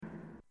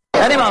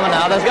Any moment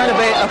now, there's going to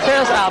be a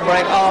fierce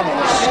outbreak of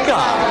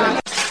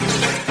ska.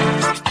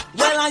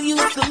 Well, I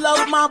used to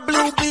love my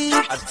blue beat.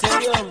 I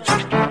tell you,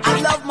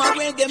 I love my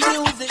reggae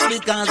music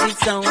because it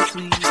sounds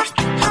sweet.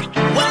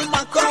 Well,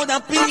 my crowd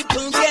of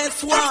people,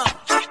 guess what?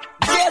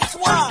 Guess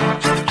what?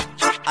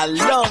 I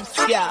love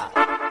ska.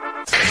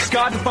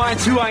 Ska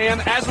defines who I am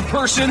as a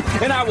person,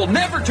 and I will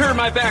never turn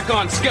my back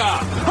on ska.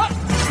 Huh!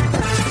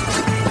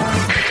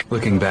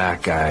 Looking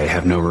back, I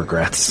have no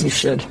regrets. You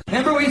should.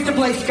 Remember we used to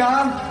play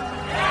ska?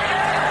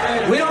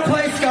 We don't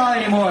play ska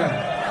anymore.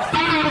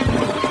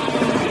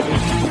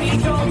 We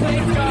don't play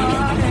ska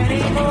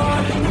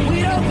anymore.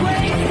 We don't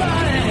play ska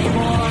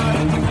anymore.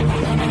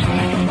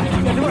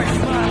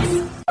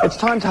 It's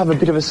time to have a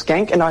bit of a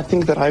skank, and I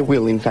think that I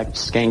will, in fact,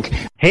 skank.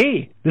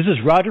 Hey, this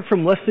is Roger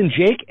from Less Than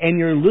Jake, and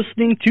you're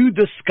listening to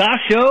The Ska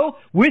Show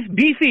with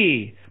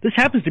Beefy. This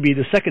happens to be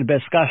the second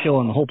best ska show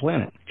on the whole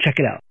planet. Check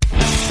it out.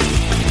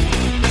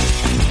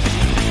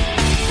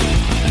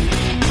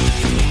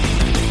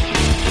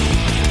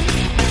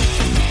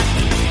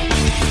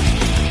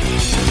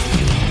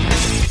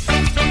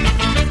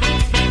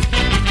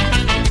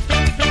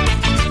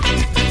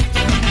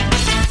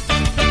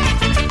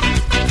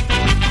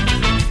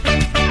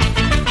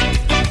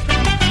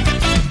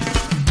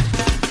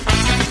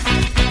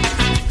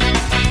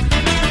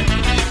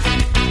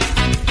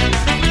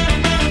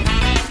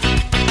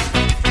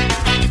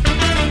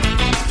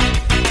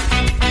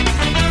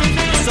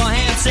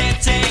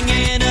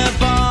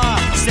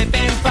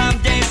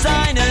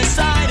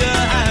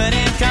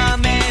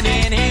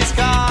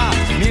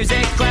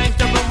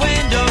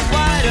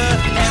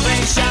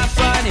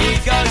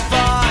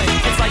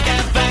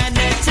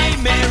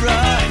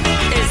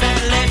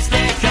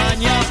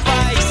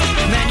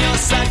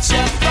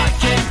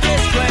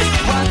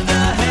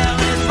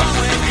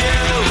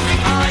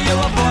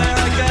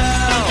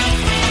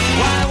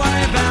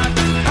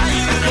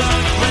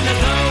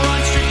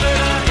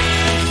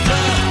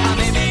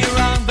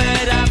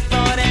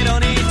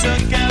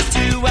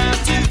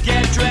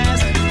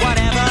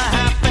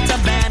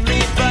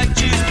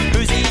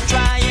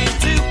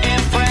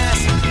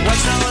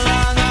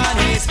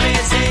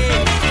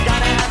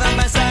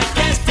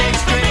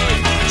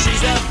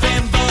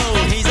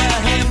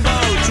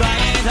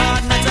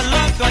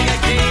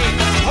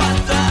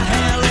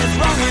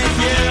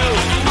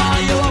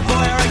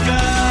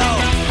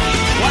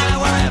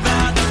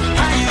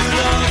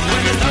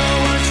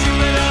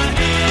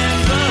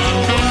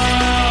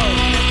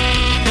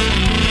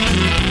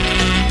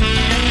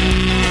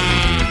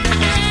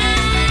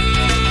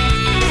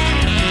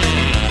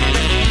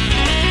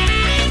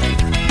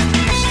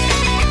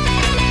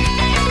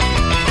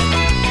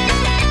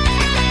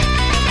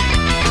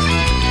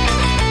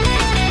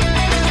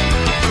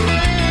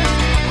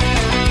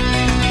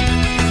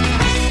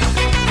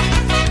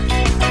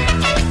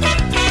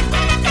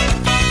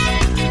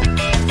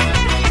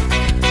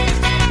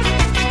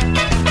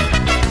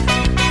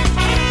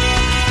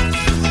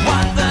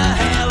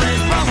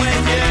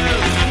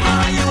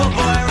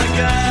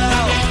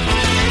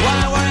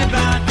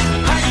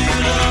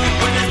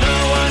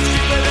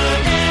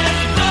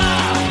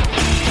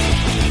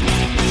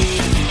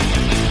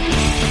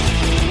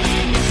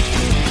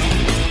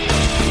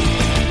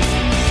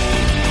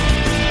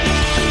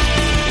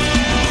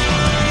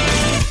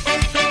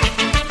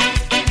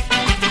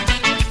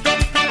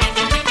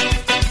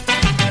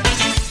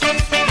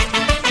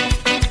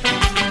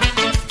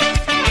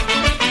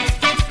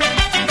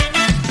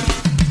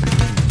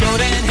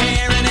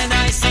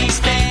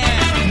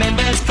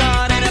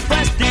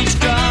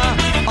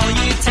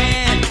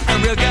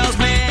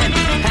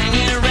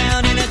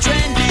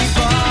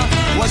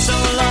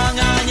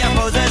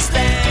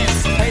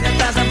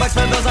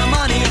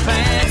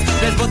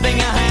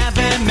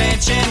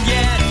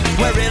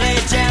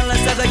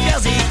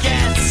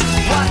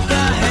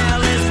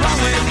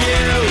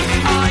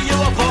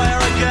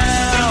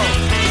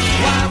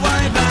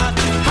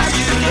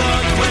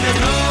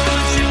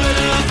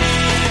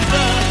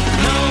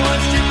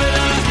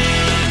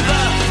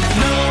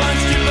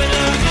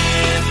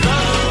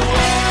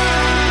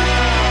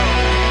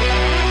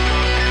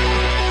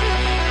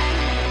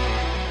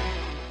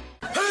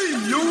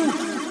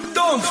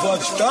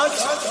 Watch that.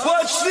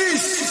 Watch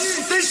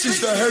this. This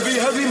is the heavy,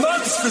 heavy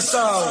monster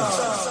sound.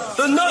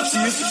 The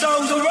nuttiest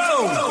sound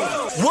around.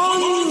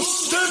 One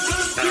step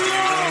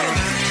beyond.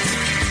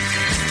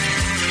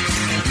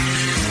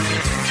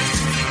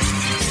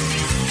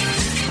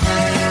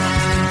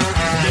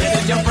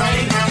 This is your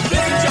brain.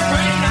 This is your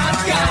brain on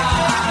Ska.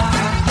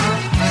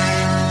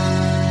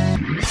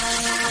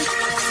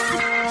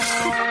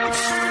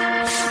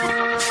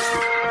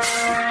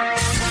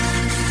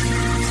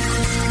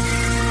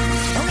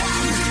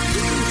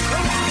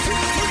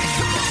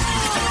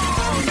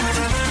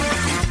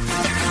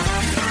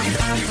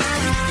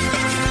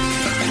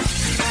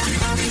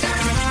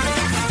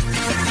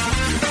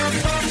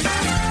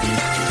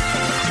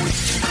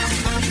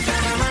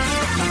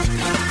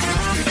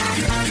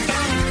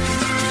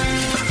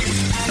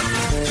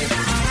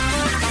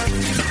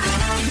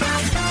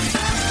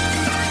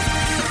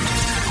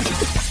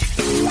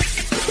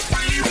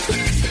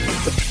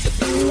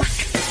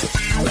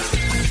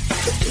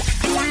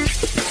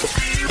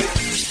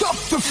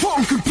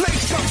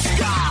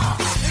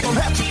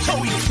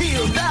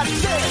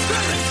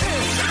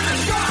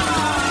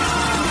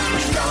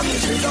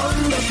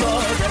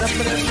 more. Get up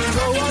and let's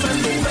go on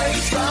and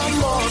make some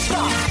more.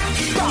 Stop.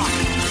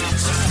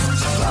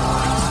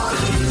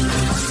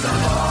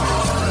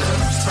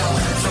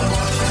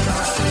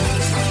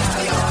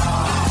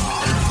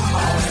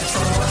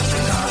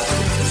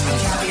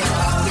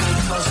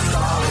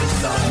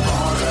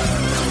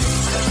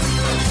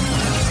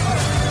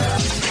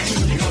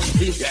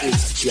 This is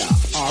Ska.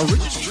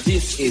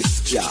 This is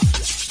Ska.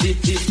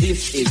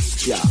 This is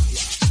Ska.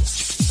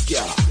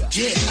 Ska.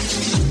 Yeah.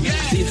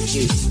 This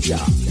is Ska.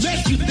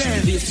 Make you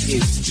dance. This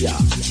is Ska.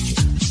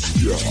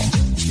 Ska.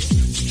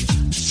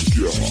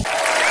 Ska.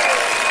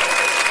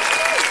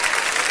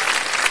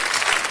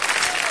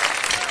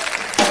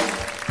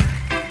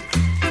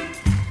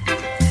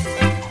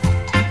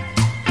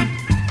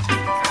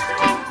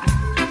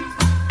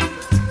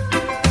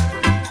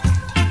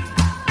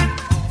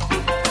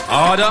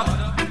 Order.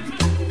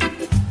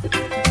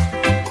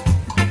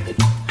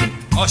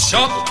 A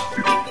shop.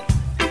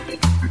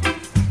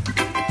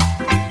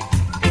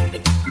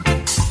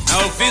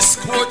 Now this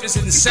court is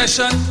in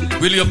session.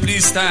 Will you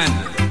please stand?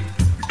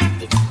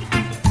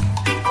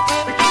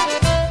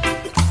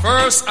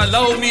 First,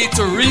 allow me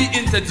to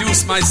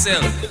reintroduce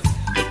myself.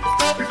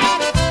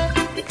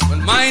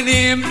 Well, my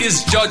name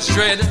is Judge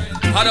Dredd,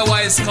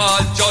 otherwise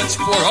called Judge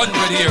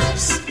 400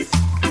 Years.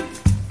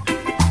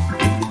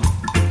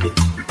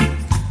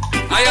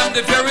 I am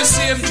the very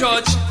same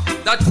judge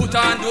that put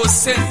on those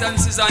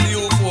sentences on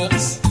you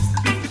folks.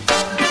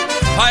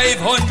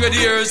 500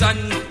 years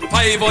and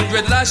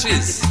 500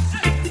 lashes.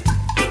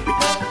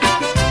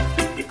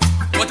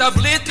 But of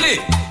lately,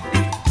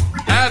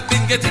 I have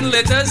been getting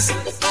letters,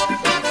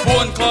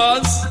 phone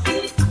calls,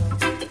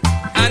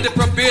 and the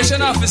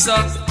probation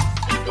officer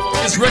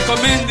is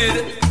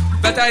recommended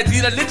that I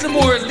deal a little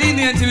more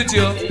lenient with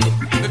you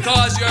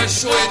because you are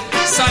showing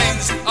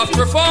signs of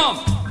reform.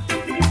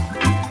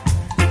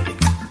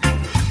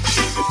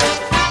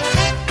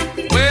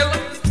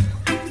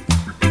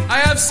 I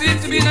have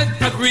seemed to be in an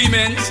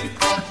agreement,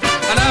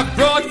 and I have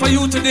brought for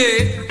you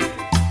today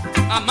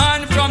a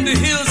man from the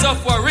hills of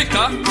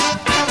Warika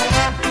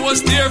who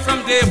was there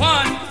from day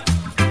one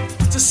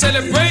to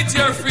celebrate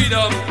your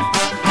freedom.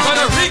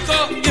 Brother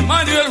Rico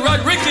Emmanuel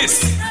Rodriguez.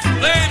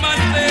 Play, man,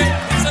 play.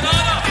 It's an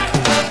honor.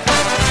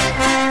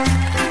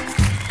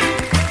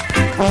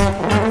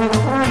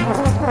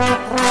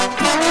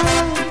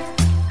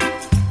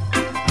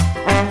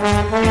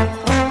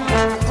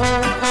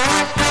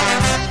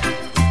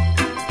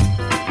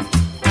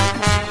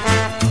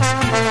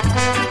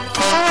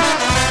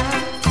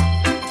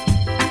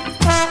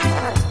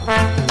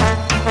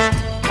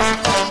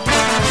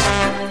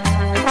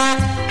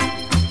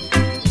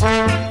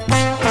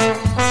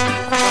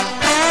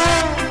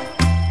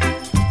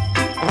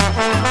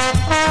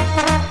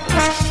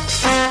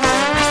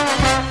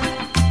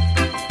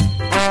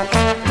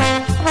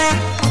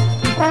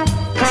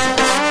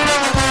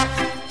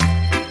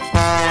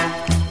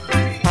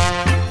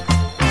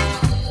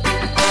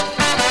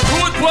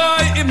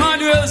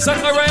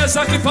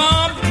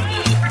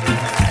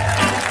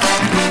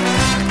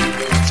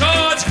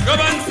 George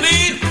Robin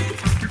Fleet,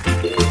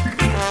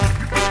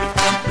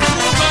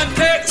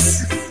 Tex.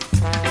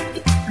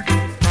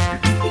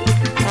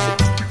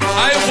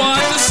 I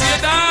want to see a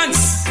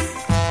dance.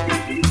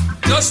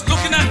 Just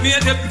looking at me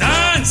at the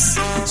dance.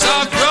 So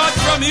I brought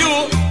from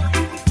you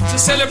to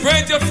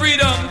celebrate your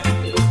freedom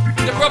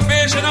the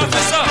probation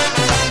officer.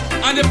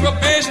 And the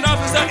probation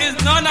officer is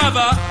none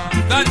other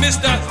than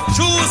Mr.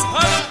 Choose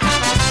Hunter.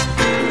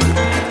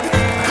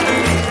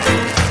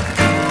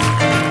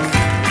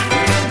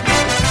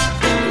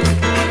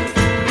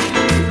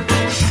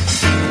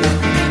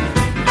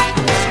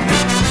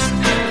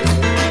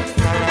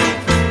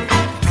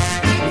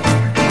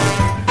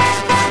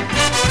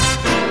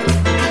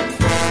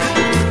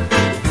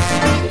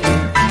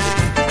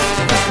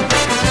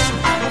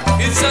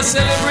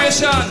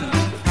 Celebration.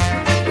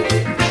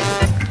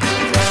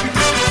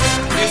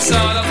 It's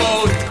all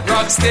about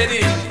rock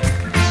steady.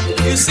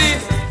 You see,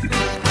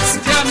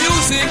 ska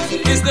music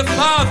is the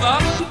father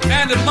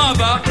and the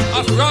mother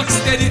of rock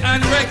steady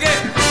and reggae.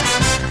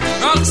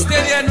 Rock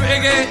steady and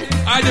reggae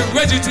are the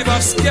relative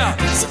of ska.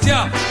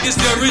 Ska is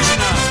the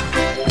original.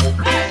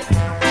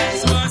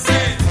 So I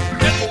say,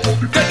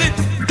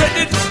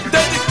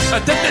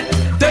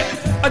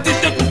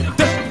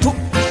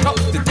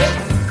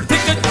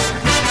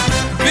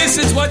 this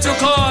is what you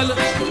call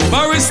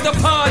Barrister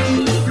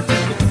Pardon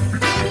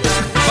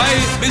by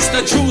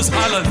Mr. Jules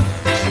Allen.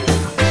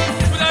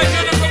 Will I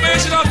hear the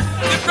probation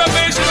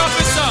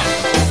officer?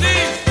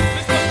 Please,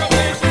 Mr.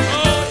 Probation.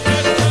 Oh,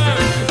 yes, sir.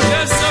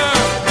 Yes, sir.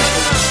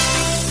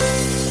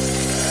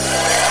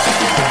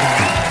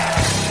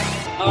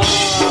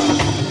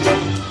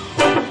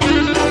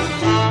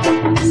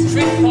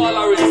 Street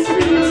parlor is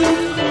street.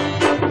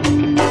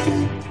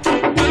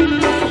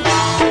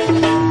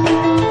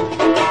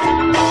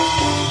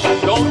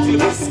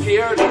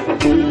 Scared,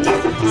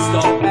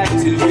 stop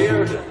acting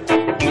weird.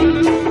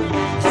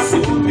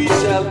 Soon we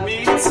shall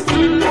meet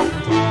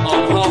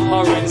on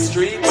Hop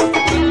Street.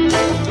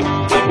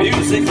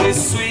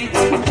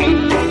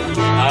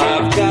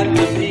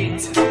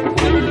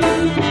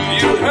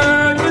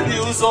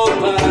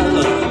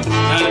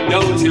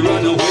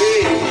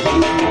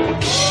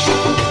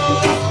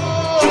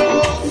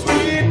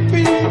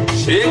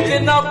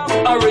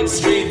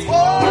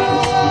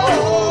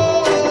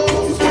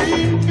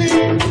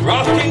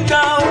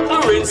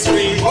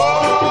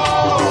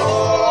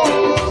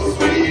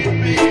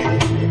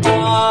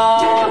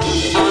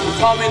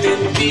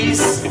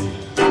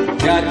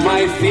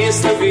 face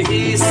to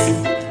face.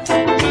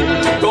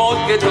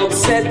 Don't get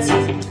upset,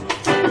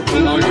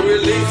 or you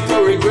will live to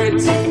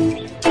regret.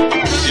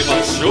 You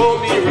must show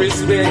me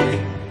respect,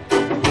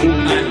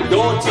 and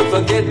don't you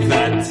forget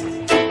that.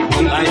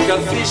 Like a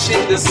fish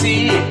in the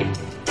sea,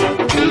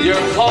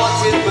 you're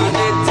caught in my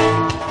net,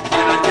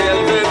 and I tell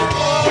them,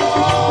 oh,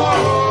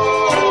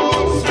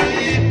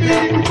 sleepy,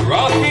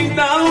 rocking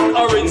down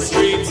Orange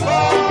Street, oh,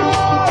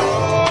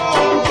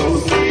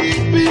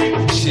 sleepy,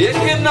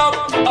 shaking up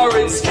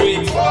Orange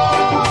Street, oh,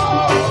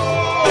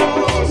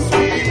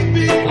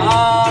 sleepy,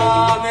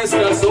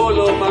 Mr.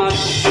 Solomon,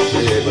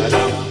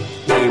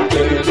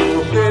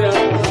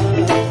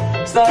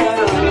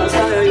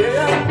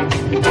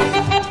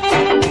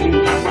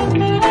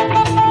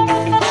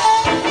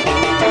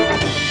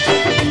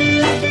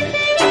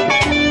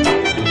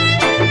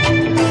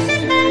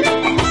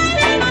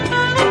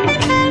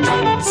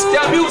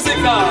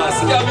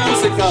 Ska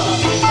musica,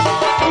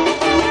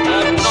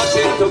 have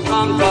nothing to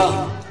conquer,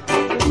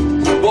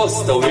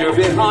 bust away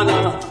Vihana,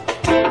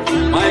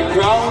 my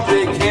crown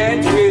they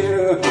can't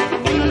wear,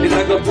 it's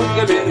like a put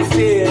them in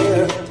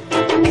fear,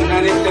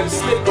 and if them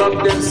slip up,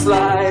 them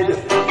slide,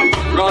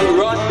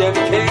 run, them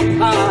can't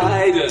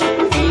hide,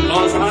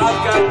 cause I've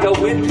got the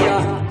whip ya,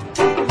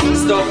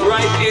 stuck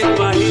right in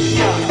my hip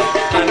ya,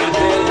 and I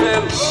tell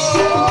them, oh,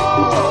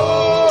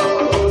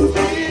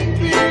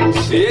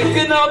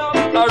 shaking up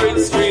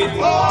Orange Street, oh,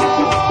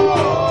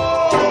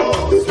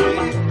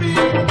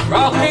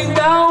 rocking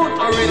down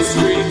Orange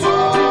Street,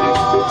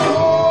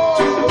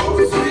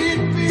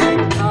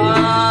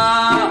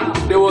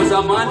 there was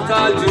a man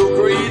called Duke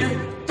Reed,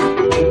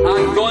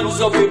 and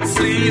guns up his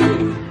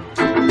sleeve,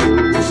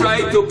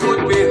 tried to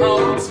put me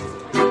out,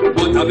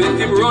 but I made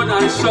him run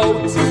and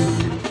shout.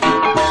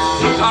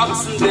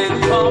 Cops and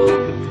then come,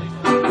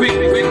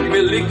 quick,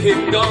 me lick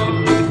him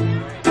down.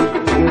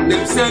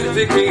 Them sent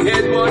the king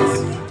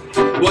headbutts,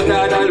 but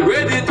I'd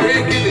already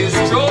taken his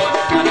throne,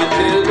 and I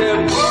tell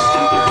them,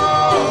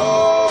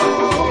 whoa,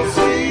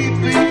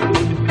 sleepy,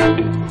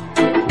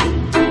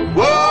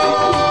 whoa,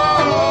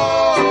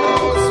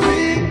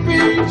 sleepy,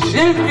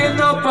 shaking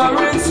up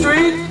Orange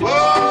Street, whoa,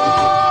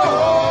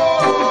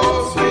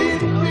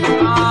 sleepy.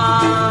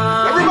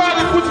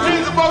 Everybody put your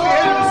hands above your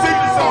head and sing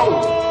the song.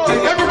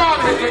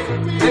 Everybody.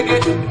 Dig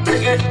it.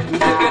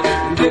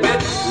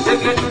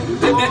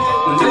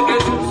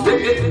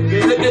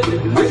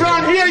 We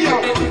can't hear you.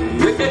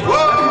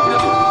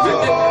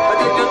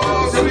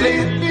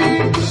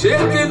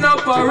 Shaking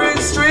up Orange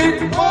Street,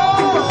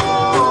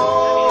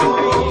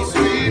 oh,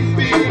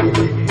 sleepy,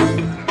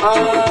 oh,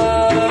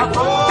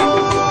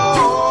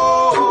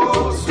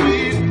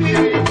 sleepy,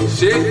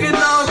 shaking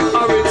up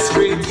Orange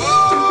Street,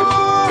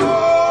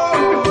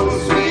 oh,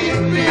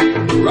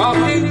 sleepy,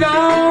 rocking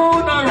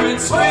down Orange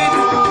Street,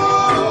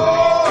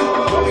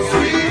 oh,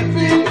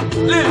 sleepy,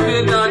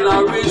 living on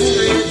Orange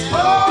Street,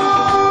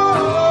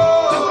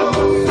 oh,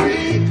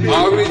 sleepy,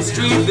 Orange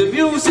Street, the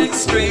music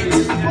street,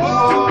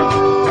 oh,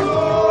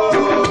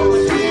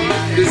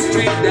 the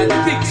street that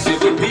picks you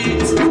the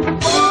beat.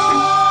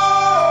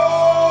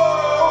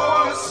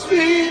 Oh,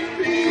 sweet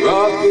beat.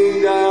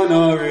 Rocking down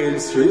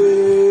Orange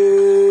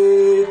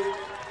Street.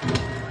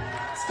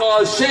 It's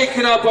called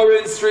Shaking Up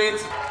Orange Street.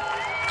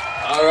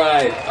 All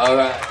right.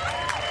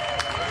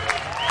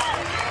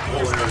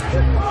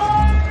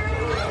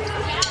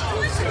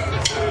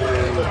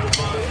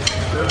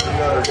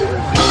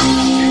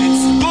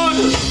 It's good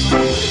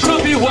to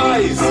be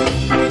wise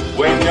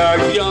when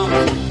you're young,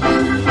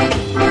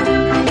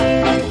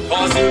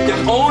 cause you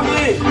can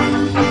only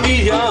be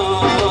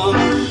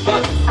young,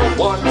 but for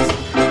once,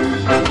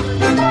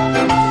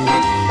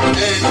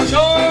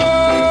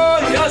 enjoy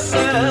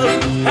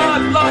yourself,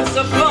 have lots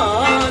of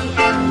fun,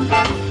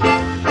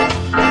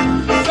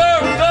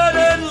 serve God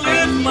and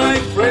live, my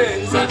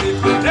friends, and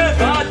if you're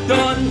never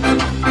done,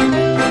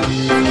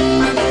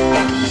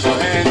 so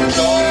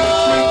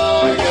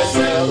enjoy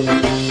yourself,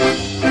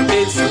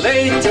 it's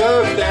later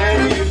than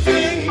you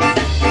think.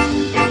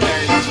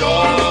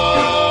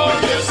 Enjoy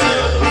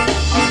yourself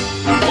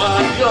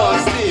while you're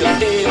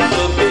still in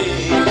the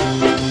vein.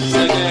 So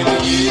then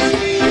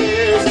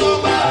years go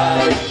by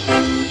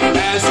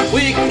as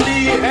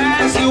quickly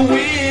as you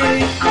will.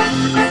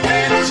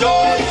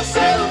 Enjoy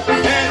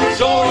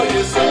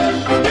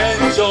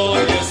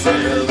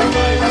yourself,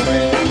 my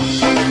friend.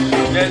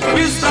 Get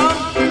wisdom,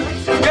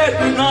 get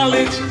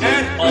knowledge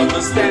and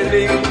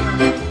understanding.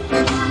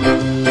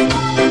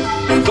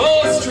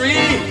 Those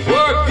three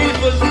were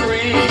people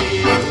free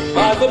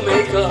by the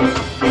maker.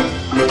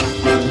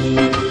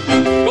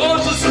 Go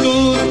to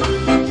school,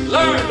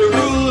 learn the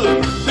rule,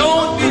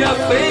 don't be a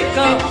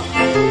faker.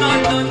 No,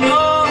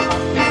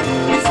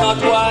 it's not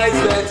wise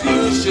that you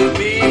should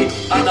be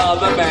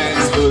another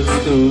man's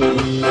footstool.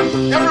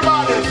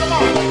 Everybody, come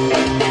on.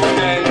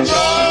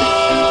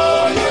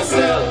 Enjoy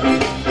yourself,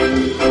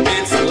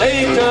 it's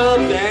later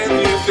than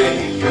you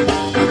think.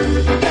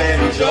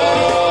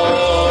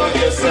 Enjoy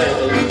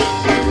yourself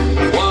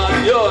while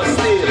you're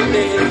still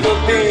in the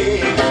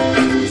pain.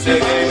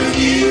 Say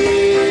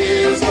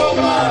years go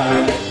by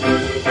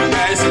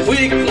as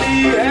quickly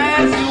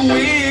as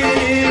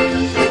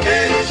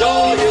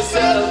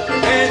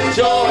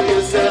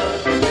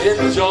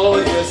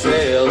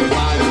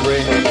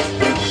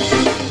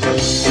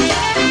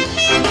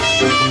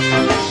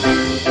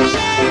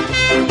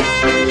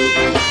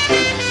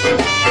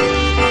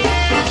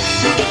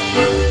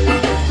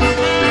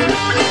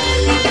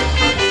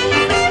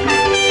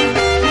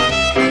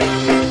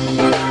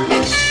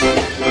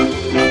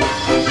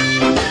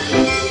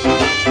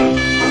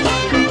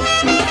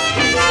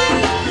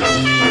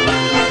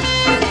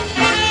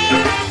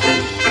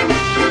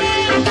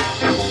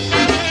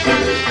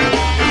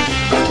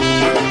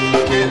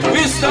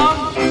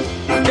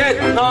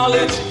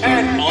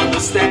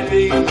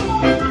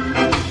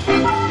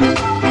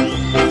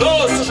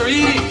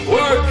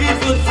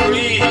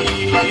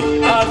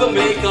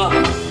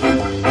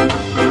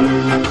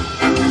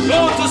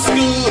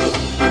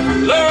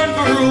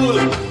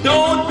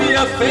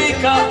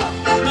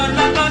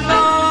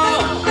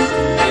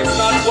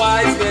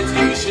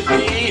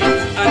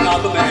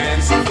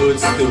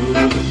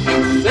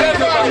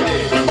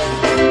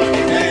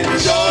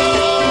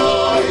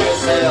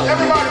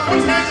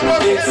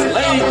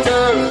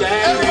later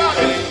than you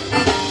think.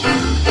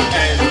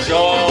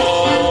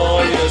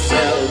 Enjoy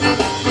yourself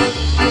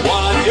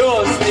while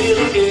you're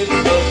still in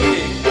the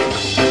pink.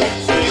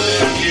 See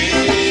the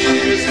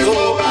years go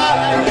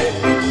by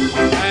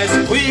as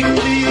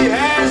quickly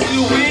as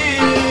you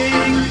wink.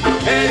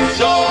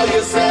 Enjoy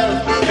yourself,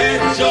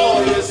 enjoy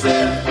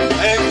yourself,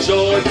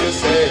 enjoy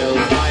yourself,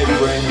 my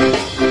friend.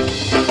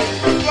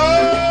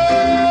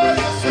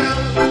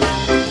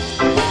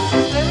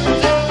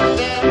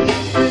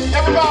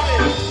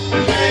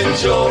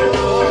 Enjoy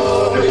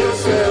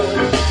yourself.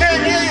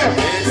 Can't hear you.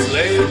 It's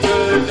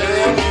later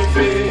than you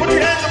think. Put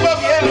your hands above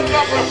your head and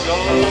cover.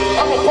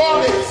 I'm a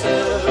party.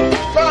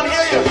 Can't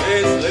hear you.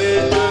 It's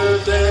later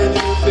than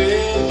you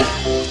think.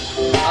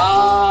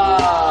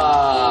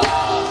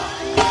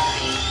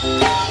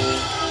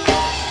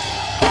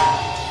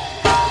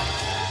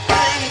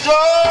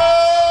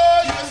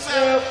 Enjoy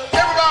yourself.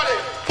 Everybody.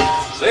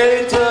 It's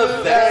later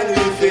than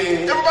you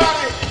think.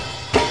 Everybody.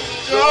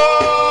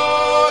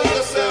 Enjoy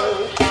yourself.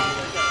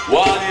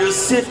 While you're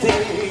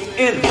sitting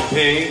in the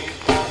pink,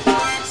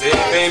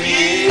 same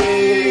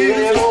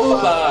years go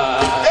by.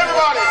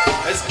 Everybody.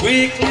 As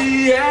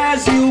quickly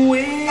as you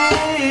wink.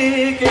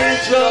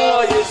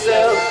 Enjoy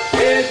yourself,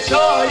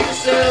 enjoy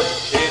yourself.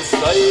 It's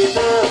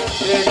later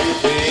than you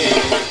think.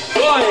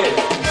 Go ahead.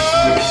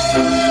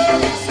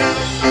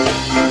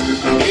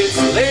 It's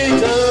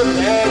later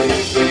than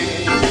you think.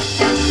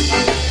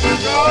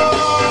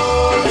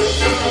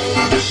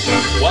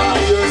 While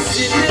you're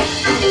sitting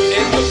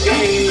in the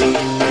pink,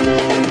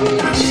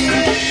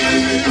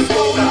 years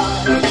go by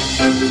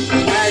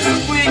as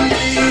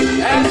quickly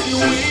as you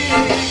wink.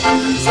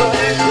 So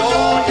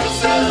enjoy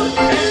yourself,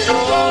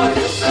 enjoy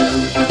yourself,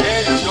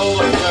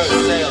 enjoy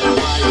yourself,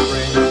 my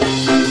friend.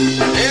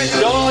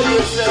 Enjoy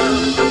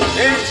yourself,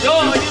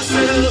 enjoy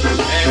yourself,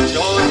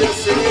 enjoy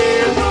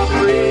yourself, my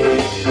friend.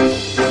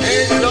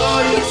 Enjoy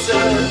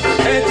yourself,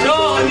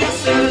 enjoy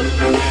yourself,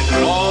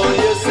 enjoy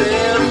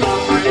yourself, my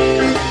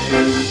friend.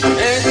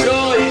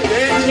 Enjoy it,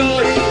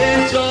 enjoy it,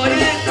 enjoy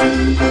it.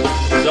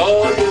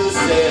 Enjoy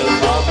yourself,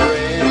 my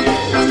friend.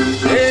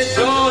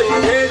 Enjoy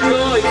it,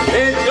 enjoy it,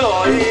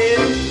 enjoy it.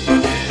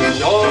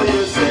 Enjoy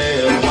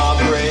yourself, my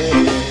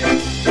friend.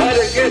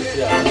 Gotta get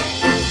ya.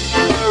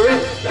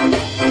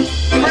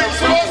 Prince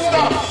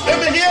Foster, let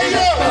me hear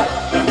you.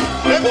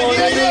 Let me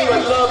hear you.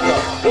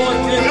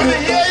 Let me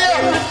hear you.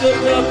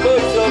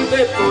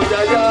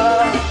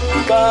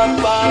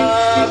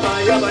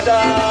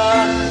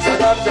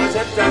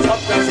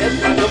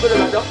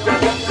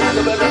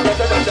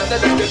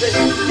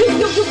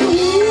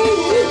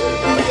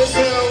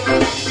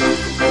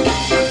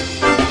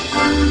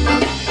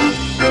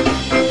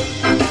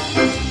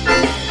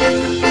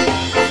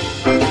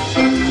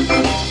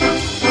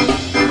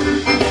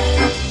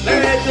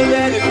 Later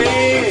than you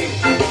think.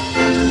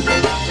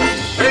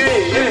 Hey,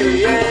 hey,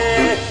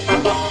 yeah.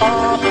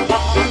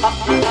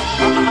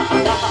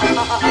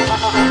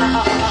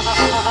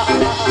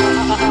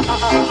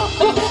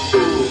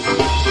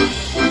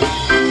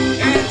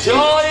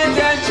 Enjoy it,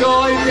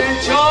 enjoy it,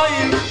 enjoy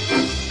it.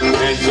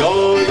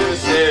 Enjoy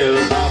yourself,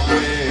 my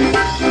friend.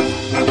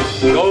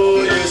 Enjoy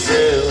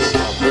yourself,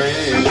 my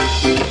friend.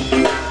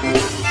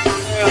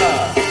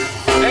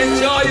 Yeah.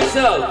 Enjoy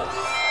yourself.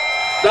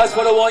 That's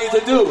what I want you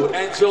to do.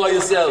 Enjoy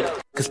yourself.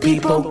 Cause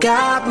people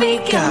got me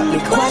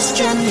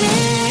questioning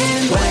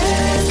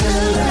where's the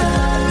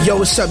love. Yo,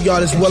 what's up,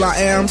 y'all? This Will I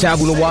Am,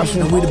 Tabula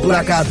Washington, we the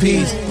Black Eyed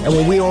Peas. And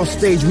when we on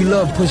stage, we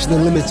love pushing the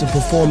limits and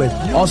performing.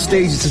 Off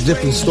stage, it's a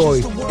different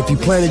story. If you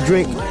plan to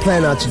drink,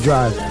 plan not to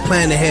drive.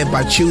 Plan ahead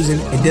by choosing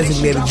a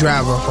designated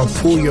driver or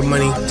pool your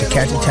money to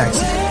catch a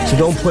taxi. So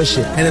don't push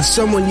it. And if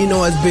someone you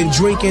know has been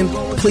drinking,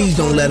 please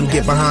don't let them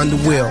get behind the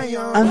wheel.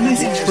 A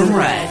message from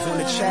Ray.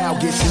 When a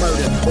child gets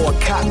murdered or a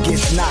cop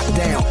gets knocked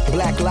down,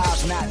 Black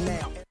lives not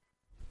now.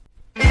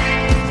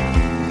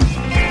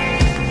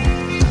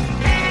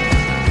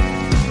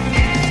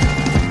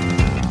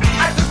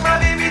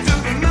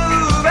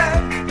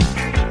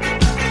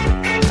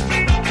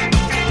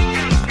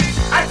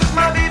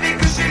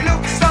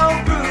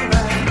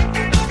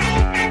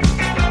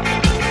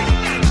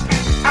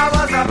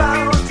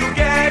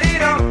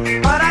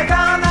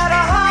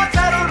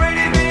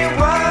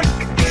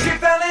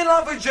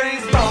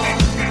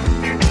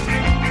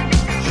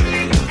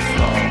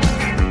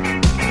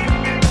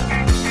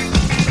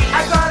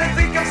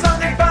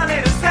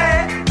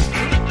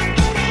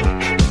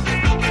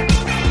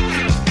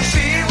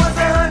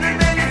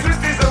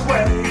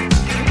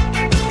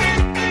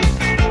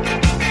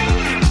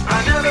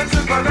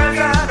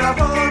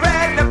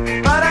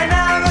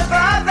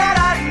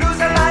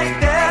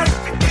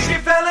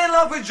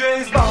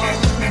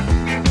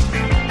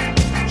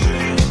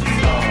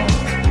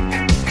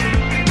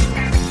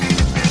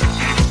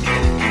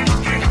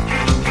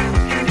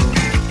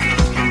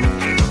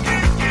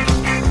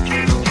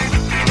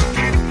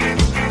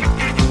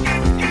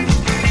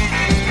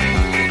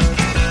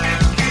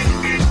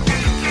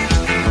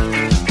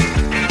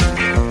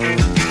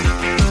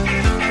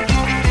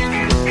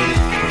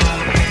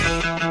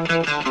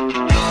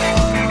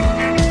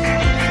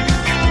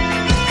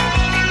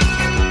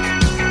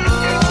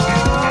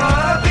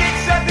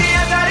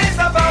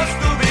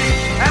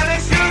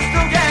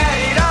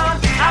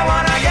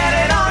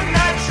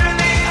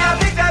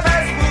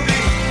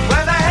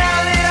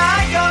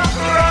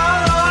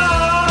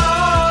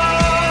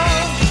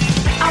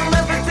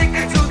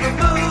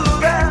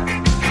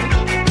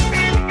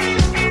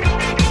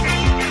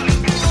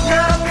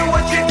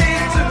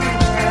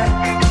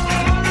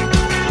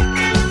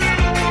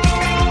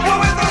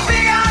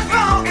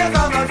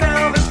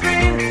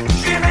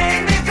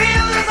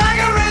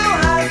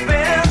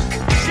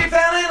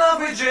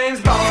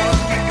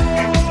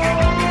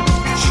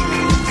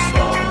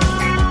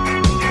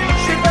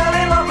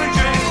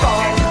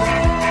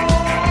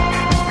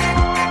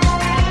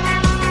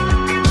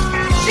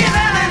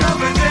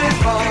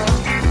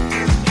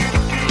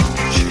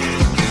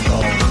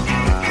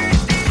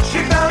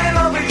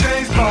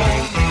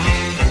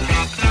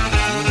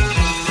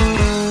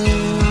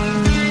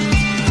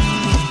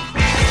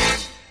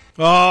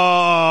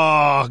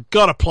 Oh,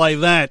 gotta play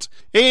that.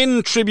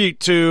 In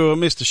tribute to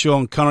Mr.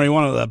 Sean Connery,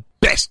 one of the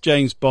best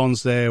James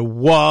Bonds there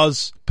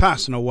was,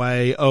 passing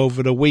away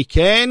over the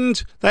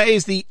weekend. That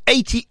is the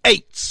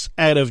 88s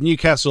out of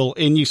Newcastle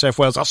in New South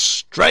Wales,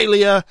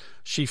 Australia.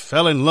 She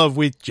fell in love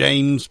with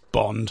James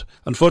Bond.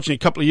 Unfortunately, a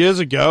couple of years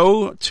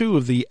ago, 2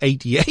 of the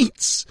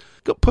 88s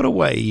got put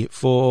away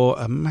for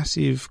a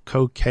massive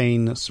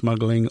cocaine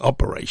smuggling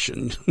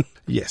operation.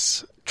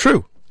 Yes,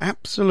 true.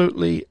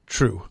 Absolutely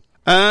true.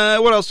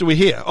 What else do we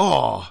hear?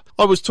 Oh,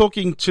 I was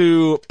talking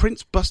to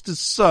Prince Buster's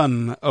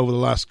son over the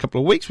last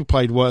couple of weeks. We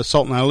played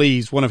Sultan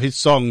Ali's, one of his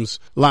songs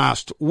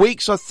last week.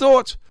 So I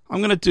thought I'm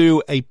going to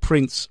do a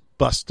Prince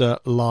Buster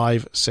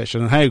live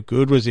session. And how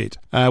good was it?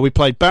 We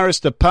played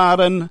Barrister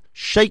Pardon,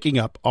 Shaking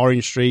Up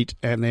Orange Street,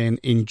 and then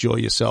Enjoy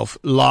Yourself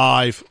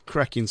live.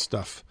 Cracking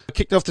stuff. I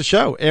kicked off the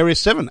show, Area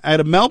 7 out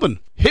of Melbourne.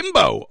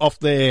 Himbo off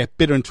their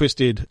Bitter and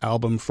Twisted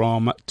album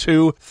from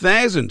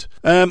 2000.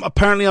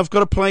 Apparently I've got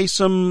to play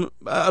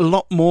a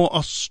lot more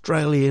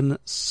Australian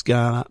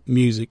ska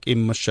music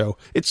in my show.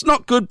 It's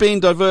not good being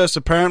diverse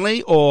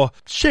apparently, or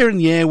sharing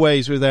the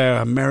airways with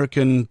our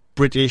American,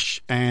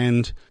 British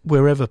and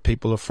wherever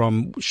people are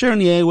from. Sharing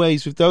the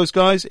airways with those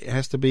guys, it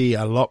has to be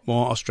a lot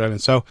more Australian.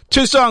 So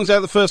 2 songs out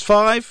of the first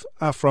 5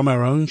 are from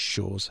our own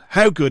shores.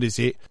 How good is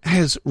it?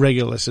 As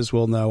regular listeners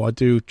will know, I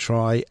do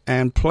try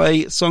and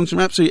play songs from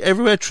absolutely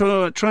everywhere.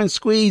 Try and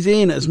squeeze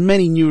in as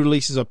many new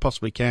releases as I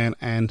possibly can,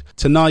 and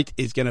tonight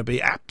is going to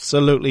be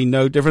absolutely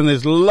no different.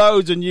 There's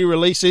loads of new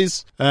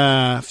releases,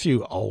 a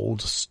few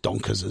old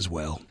stonkers as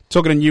well.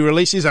 Talking of new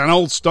releases and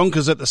old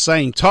stonkers at the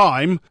same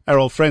time, our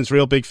old friends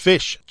Real Big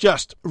Fish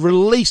just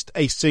released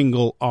a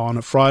single on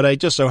Friday,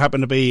 just so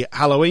happened to be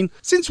Halloween.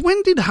 Since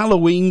when did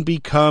Halloween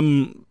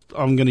become,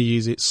 I'm going to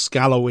use it,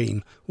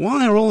 Scalloween?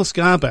 Why are all the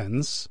ska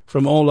bands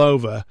from all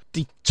over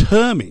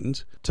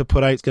determined to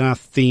put out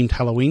ska-themed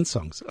Halloween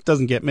songs? It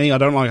doesn't get me. I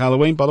don't like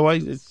Halloween, by the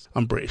way.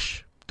 I'm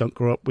British. Don't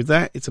grow up with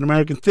that. It's an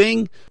American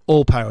thing.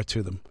 All power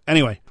to them.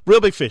 Anyway,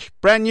 Real Big Fish,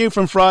 brand new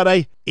from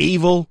Friday,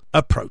 Evil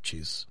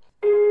Approaches.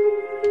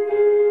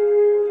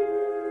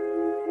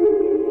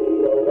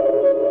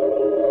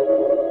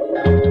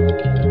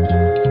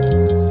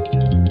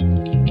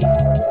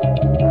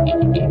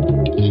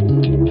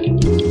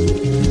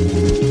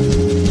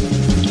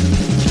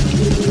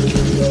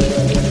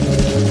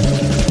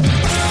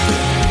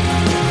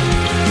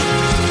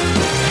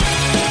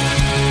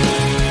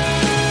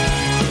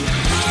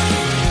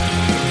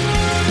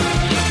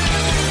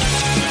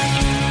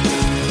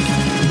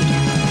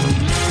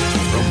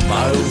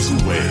 Miles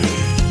away,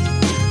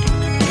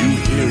 you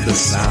hear the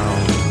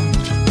sound.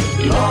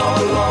 La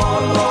la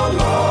la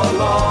la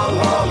la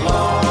la la.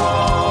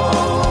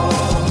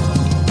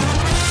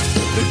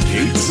 The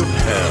gates of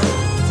hell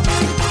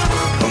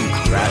come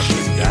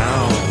crashing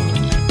down.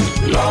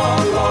 La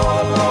la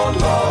la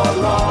la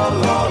la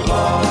la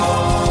la.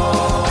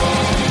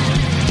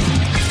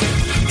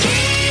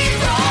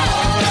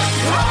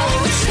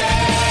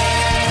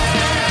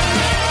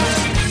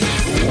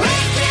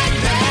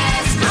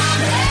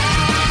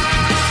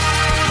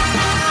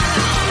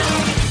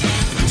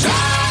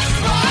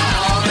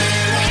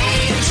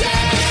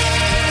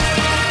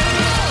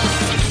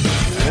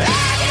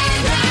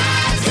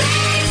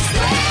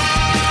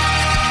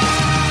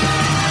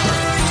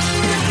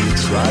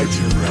 Try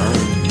to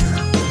run,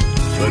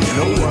 but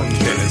no one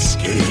can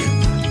escape.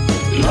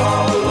 La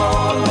la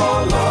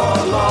la la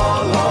la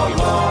la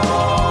la.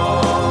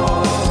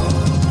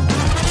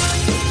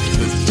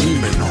 The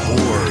demon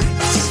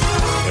hordes,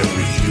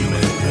 every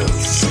human will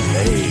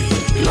slay.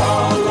 La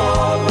la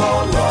la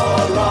la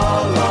la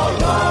la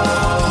la.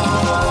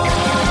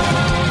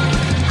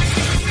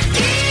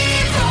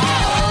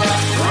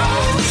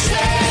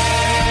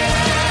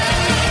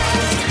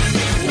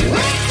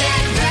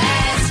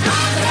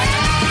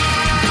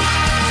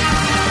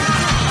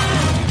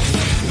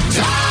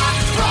 Dark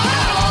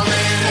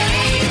falling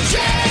angels.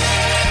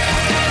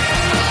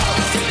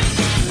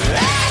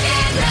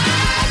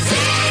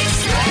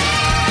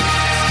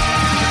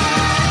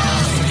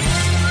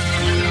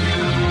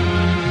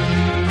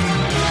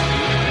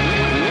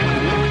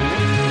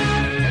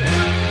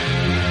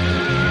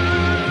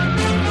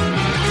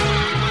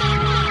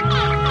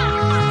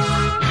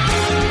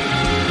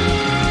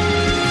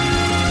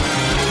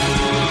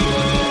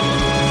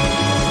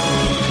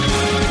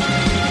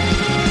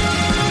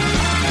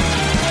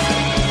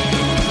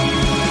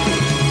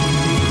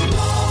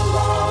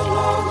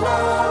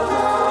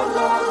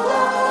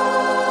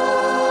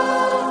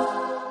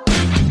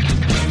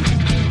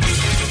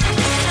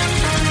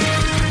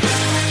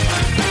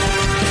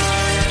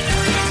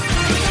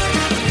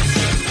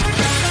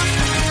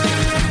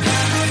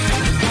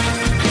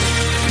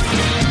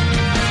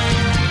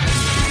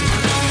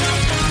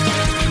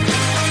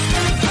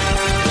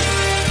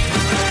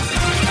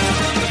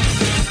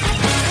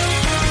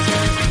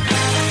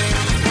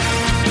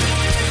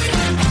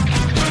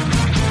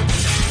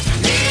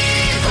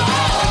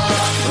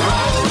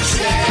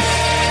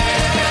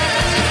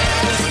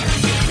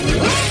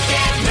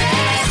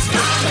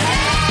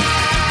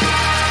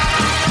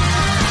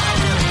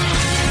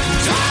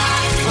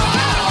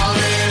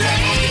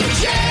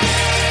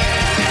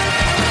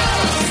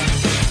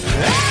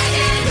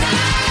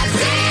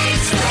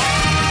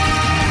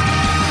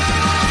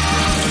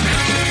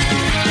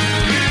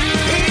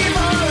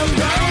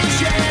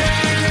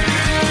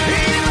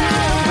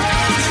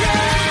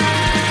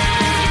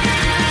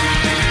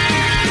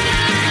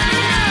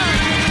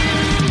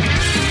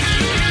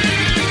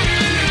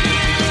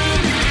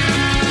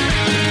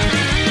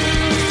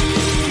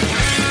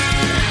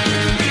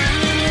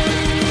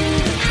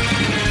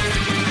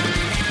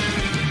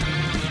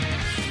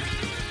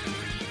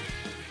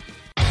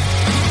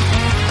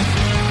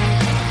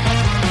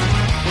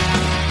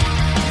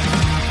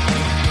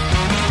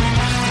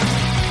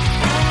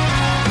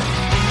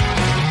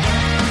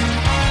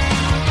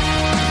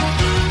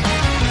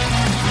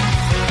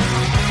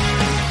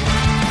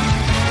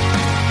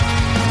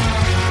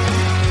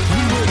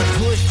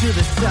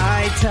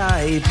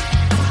 type,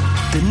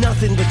 the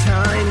nothing but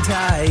time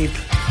type.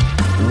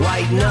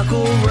 White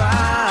knuckle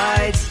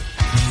rides,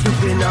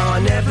 slipping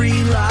on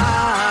every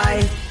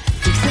lie,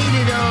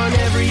 fixated on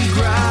every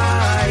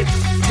gripe.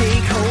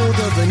 Take hold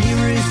of the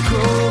nearest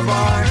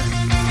crowbar,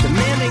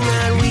 demanding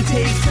that we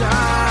take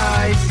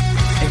sides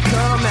and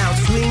come out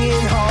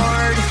swinging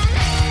hard.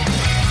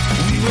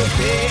 We were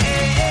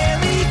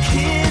barely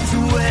kids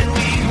when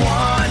we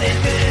wanted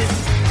this.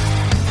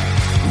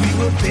 We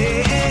were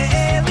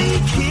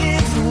barely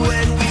kids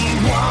when we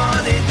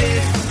wanted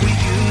this. We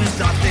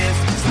used our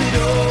fists, split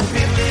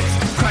open lips,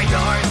 cried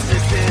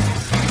narcissists,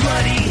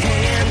 bloody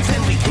hands,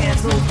 and we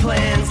canceled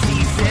plans,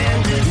 cease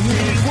and desist. We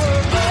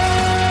were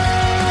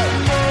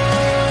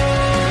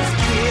almost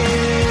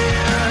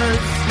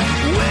kids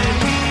when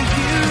we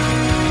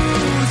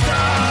used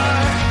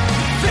our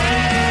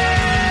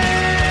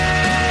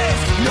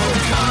fists. No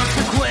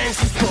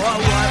consequences for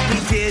what we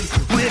did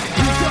with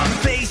bruised up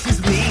faces.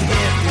 We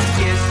hit the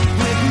kiss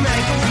with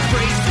mangled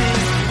braces.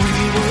 We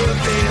were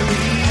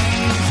barely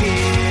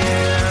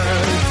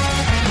kids.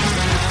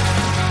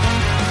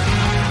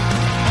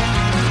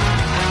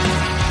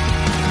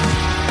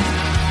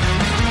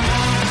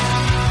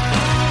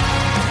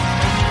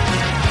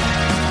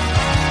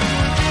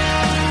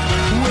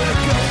 We're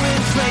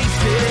going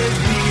places.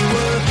 We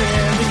were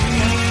barely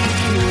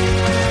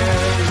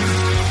kids.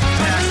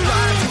 Past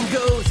lives and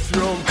ghosts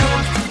roam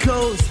coast to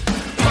coast,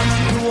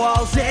 punching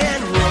walls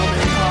and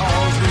roaming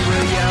halls. We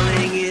were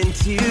yelling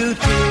into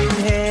thin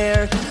hair,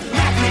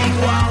 laughing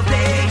while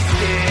they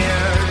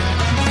stared.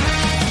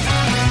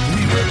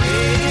 We were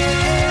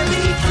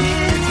barely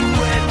kids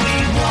when we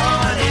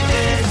wanted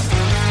this.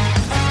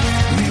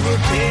 We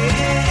were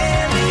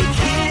barely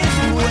kids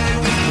when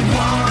we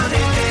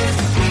wanted this.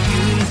 We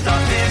used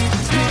our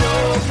fists, spit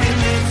open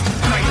lips,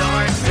 cried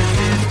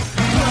narcissists,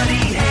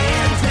 bloody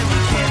hands, and we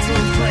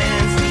canceled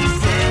plans,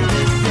 cease and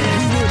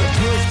desist. We're the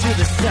push to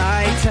the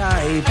side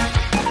type,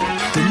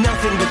 the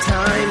nothing but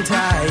time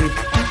type.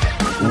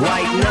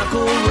 White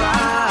knuckle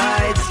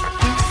rides,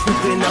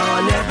 slipping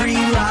on every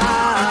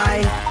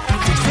lie,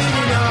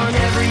 fixated on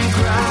every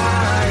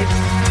gripe.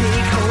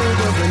 Take hold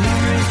of the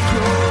nearest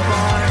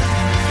crowbar,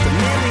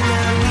 demanding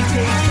that we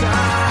take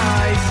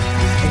sides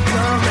and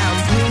come out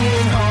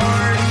swinging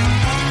hard.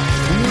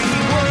 We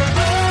were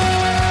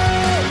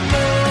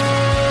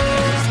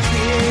almost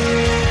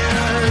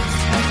kids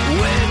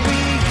when we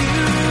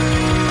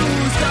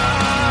used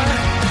our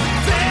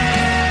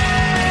fists.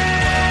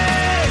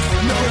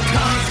 No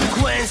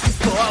consequences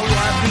for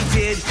what we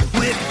did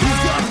with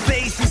bruised up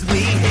faces. We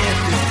hit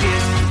the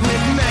kiss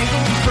with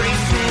mangled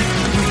braces.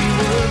 We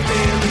were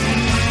barely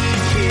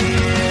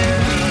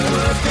kids. We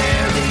were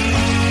barely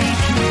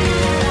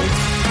kids.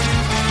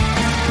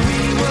 We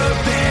were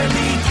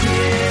barely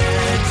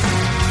kids.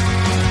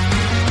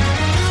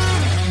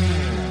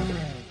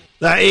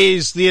 That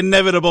is The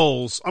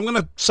Inevitables. I'm going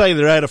to say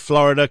they're out of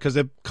Florida because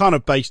they're kind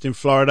of based in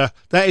Florida.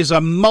 That is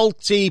a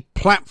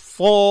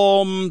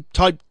multi-platform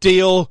type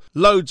deal.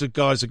 Loads of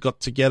guys have got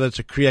together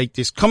to create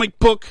this comic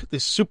book,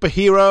 this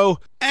superhero,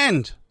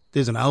 and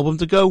there's an album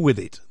to go with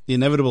it. The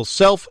Inevitable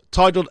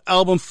self-titled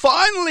album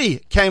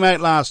finally came out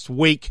last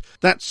week.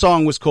 That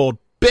song was called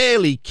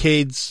Barely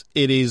Kids.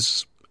 It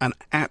is an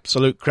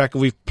absolute cracker.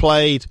 We've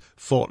played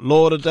Fort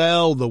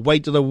Lauderdale, The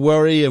Weight of the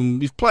Worry, and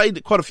we've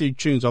played quite a few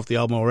tunes off the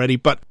album already,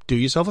 but do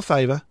yourself a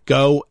favour,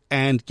 go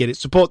and get it.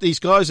 Support these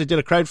guys. They did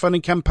a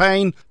crowdfunding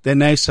campaign. They're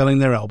now selling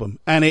their album,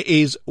 and it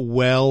is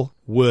well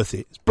worth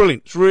it. It's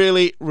brilliant. It's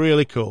really,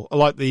 really cool. I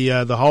like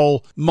the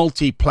whole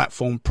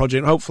multi-platform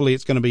project. Hopefully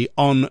it's going to be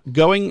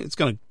ongoing. It's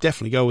going to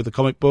definitely go with the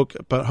comic book,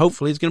 but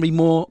hopefully there's going to be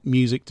more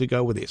music to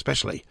go with it,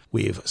 especially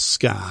with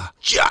ska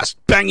just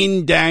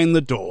banging down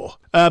the door.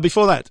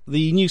 Before that,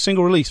 the new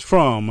single released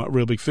from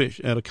Real Big Fish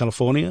out of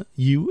California,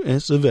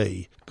 US of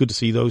A. Good to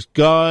see those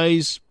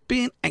guys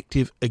being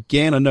active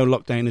again. I know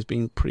lockdown has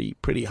been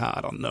pretty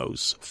hard on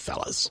those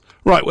fellas.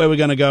 Right, where we're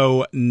going to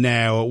go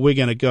now? We're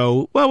going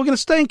to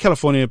stay in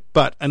California,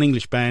 but an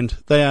English band.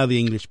 They are the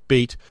English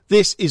Beat.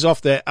 This is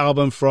off their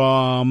album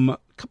from a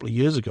couple of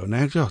years ago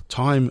now. Oh,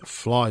 time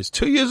flies.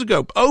 2 years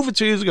ago, over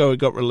 2 years ago it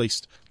got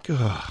released.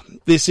 God.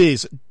 This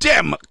is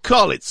Dem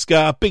Call It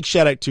Ska. Big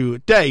shout out to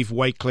Dave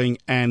Wakeling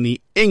and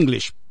the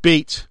English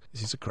Beat.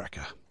 This is a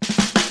cracker.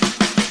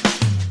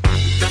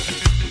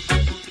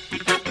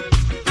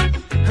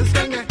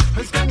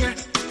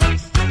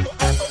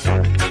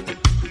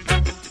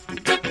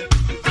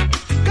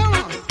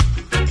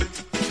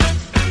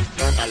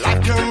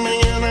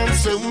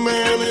 So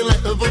many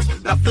levels,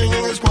 nothing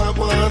is quite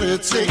what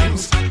it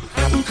seems.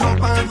 Caught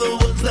by the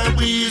words that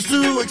we used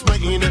to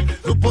explain it.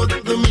 Who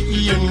put the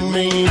me in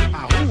me?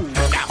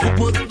 Who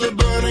put the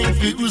burning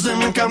fuse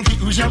in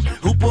confusion?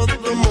 Who put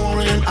the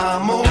more in our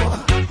more?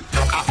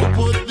 Who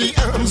put the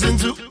arms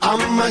into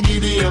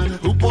Armageddon?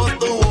 Who put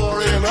the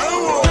war in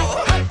our war?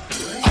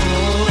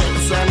 Oh,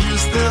 yes, and you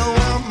still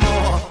want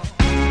more.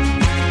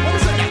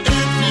 If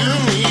you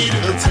need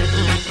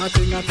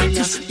a thing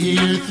to see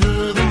you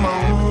through the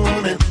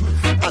morning,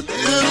 a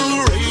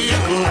little ray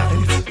of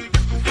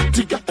light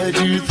to guide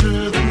you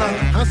through the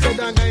night.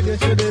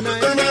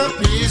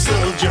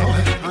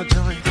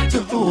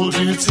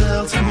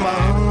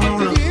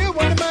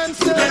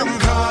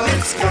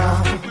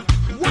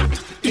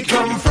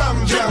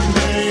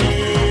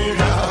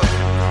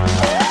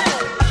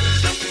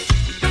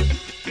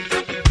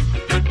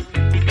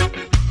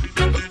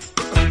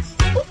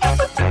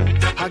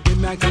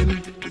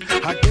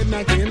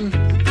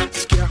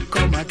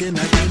 again.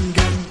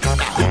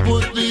 Who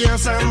put the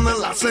S and the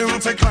last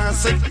into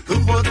classic? Who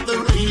put the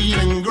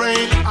reading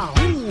great?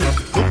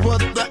 Who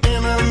put the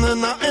N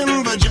and the N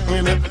in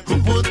vagina? Who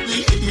put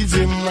the E's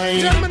in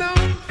lane?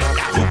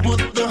 Who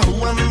put the who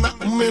and the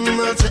in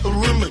the tail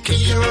room? The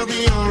key or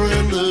the R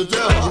in the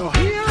door?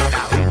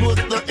 Who put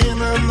the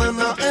N and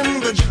the N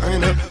in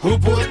vagina? Who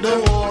put the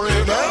war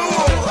in the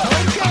war?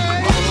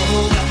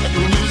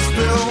 You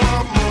still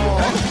want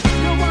more?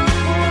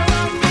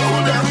 Oh,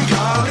 them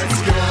call it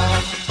ska.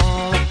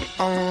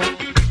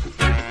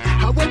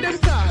 How would them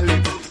call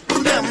it?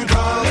 Them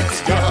call it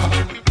ska.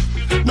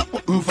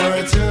 Nothing for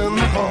it in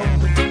the home.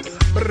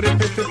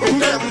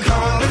 Them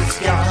call it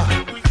ska.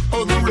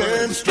 Oh, the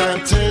red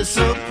stripe tastes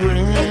so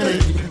pretty.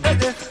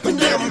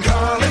 Them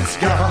call it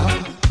ska.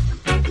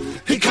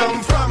 He come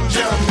from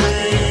Jamaica.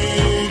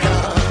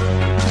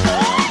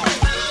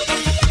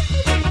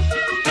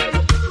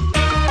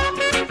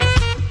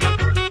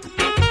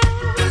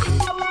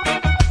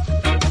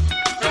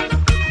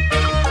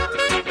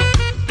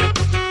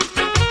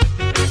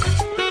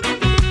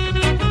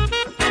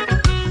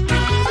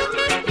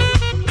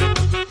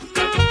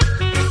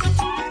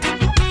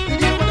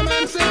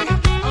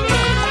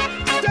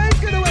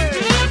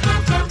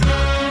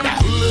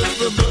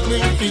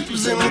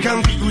 In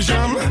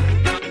confusion,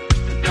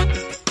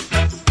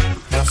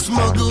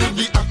 smuggled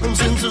the atoms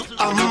into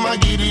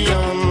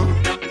Armageddon.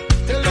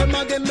 Tell them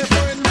again, my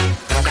friend.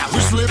 We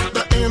slipped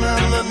the N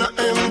and the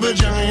N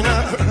vagina.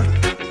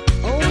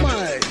 Oh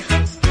my.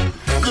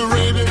 The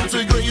rave into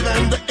grave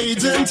and the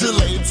AIDS into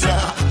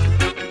later.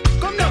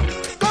 Come now,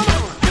 come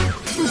on.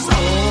 So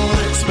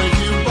let's make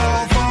you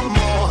ball for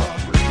more.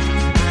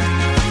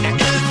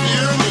 If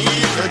you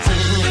need a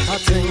ting, a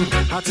ting,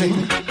 a ting,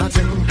 a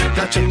ting,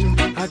 a ting,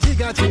 a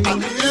jig, a ting, a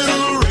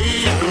little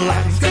ray of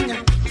light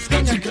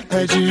to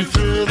guide you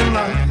through the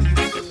night,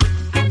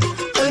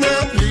 and a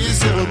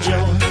piece of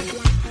joy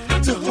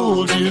to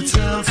hold you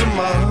till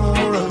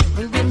tomorrow.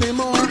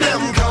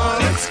 Them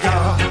call it ska.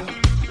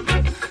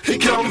 He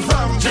come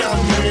from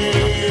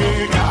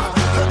Jamaica.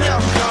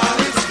 Them call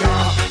it ska.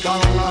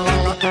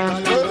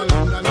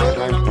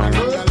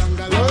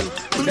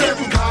 Them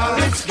call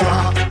it ska.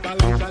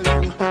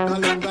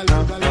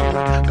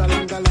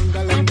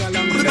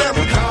 Them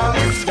call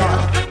it ska.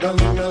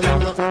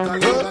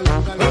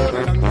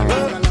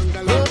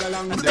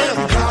 Them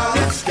call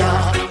it ska.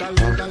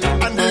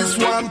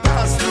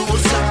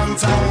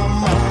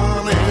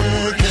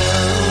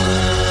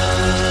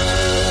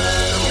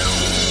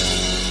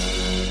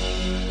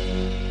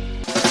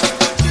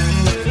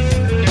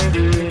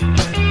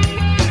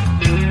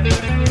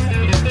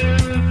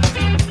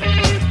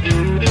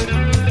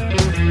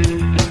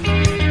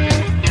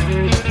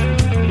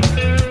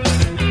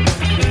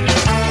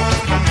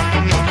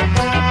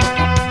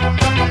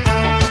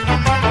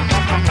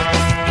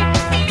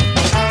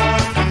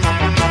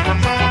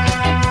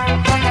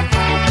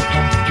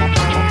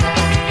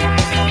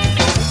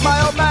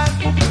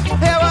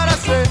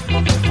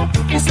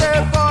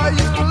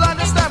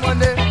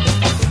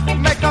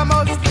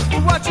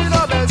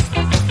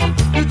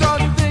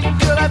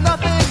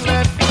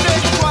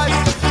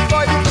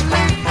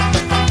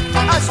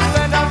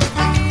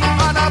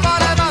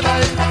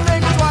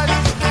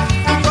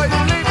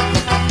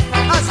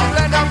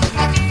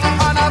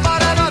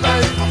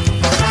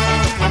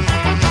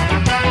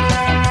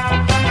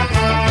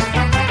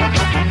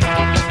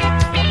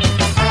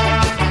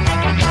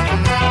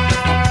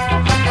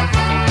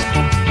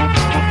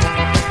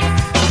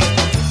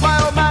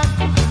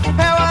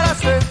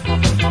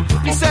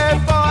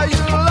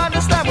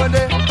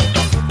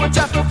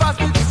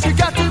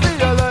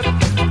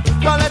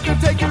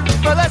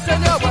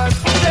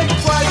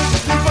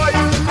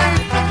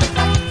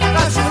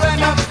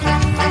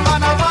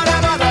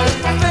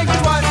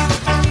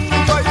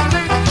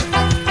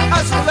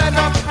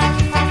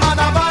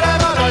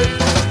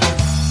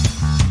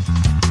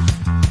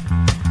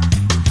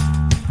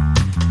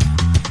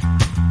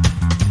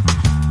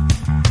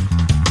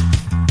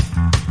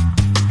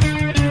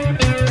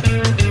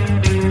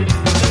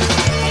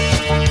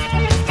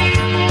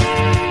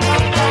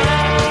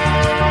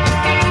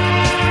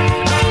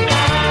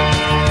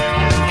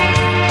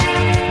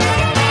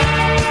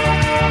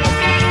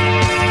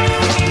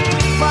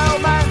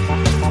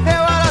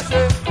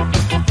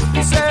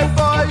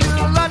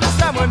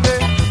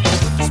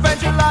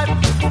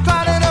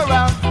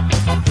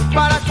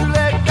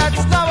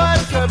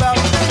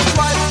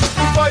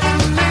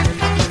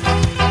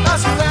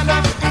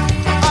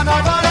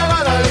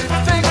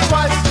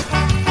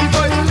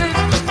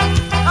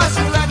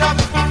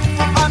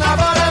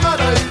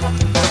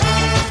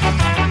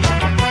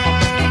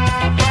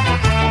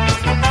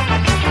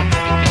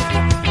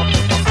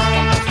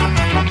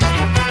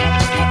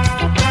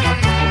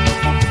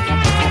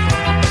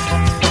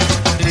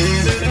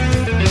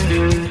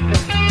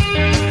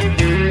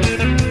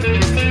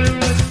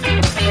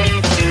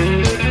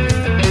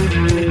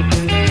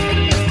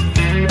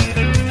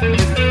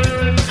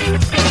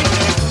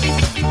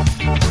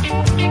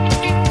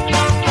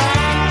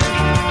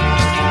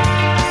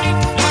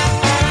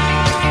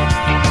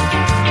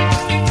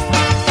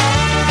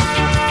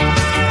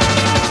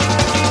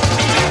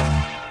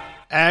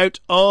 out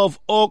of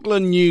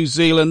Auckland, New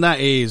Zealand. That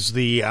is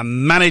the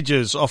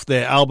Managers off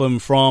their album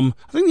from,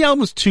 I think the album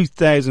was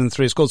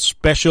 2003. It's called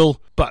Special,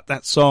 but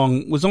that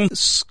song was on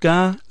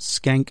Ska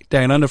Skank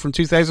Down Under from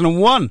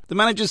 2001. The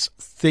Managers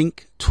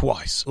Think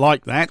Twice.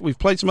 Like that, we've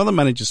played some other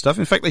Managers stuff.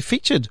 In fact, they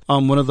featured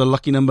on one of the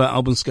Lucky Number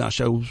album Ska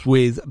shows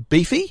with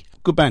Beefy.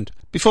 Good band.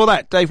 Before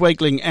that, Dave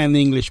Wakeling and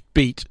the English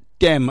Beat,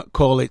 Dem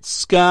Call It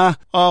Ska,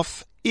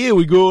 off Here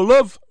We Go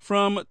Love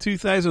from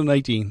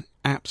 2018.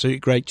 Absolutely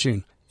great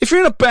tune. If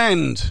you're in a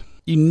band,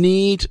 you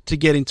need to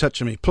get in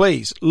touch with me.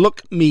 Please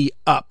look me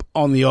up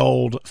on the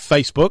old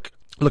Facebook.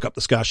 Look up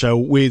the Ska Show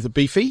with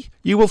Beefy.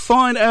 You will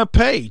find our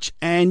page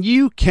and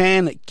you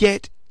can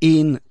get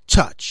in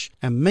touch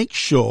and make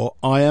sure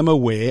I am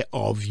aware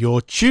of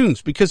your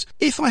tunes, because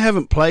if I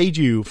haven't played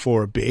you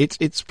for a bit,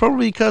 it's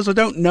probably because I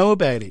don't know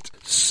about it.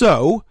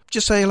 So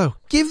just say hello.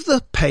 Give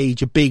the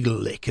page a big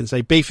lick and say,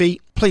 Beefy,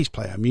 please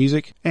play our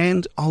music,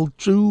 and I'll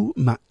do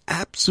my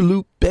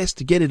absolute best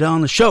to get it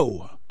on the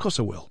show. Of course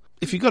I will.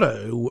 If you've got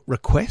a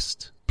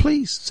request,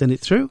 please send it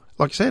through.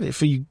 Like I said, if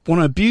you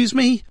want to abuse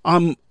me,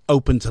 I'm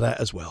open to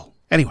that as well.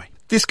 Anyway,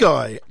 this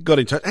guy got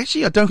in touch.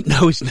 Actually, I don't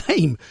know his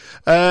name.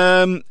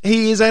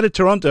 He is out of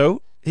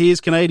Toronto. He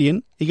is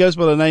Canadian. He goes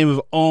by the name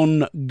of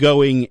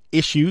Ongoing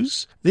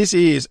Issues. This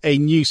is a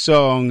new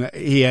song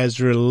he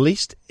has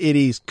released. It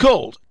is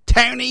called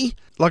Townie.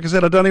 Like I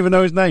said, I don't even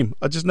know his name.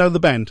 I just know the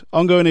band.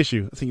 Ongoing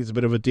Issue. I think it's a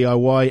bit of a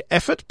DIY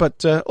effort,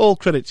 but all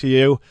credit to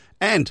you.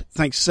 And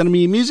thanks for sending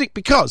me your music,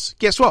 because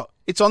guess what?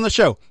 It's on the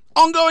show.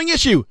 Ongoing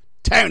Issue,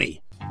 Townie.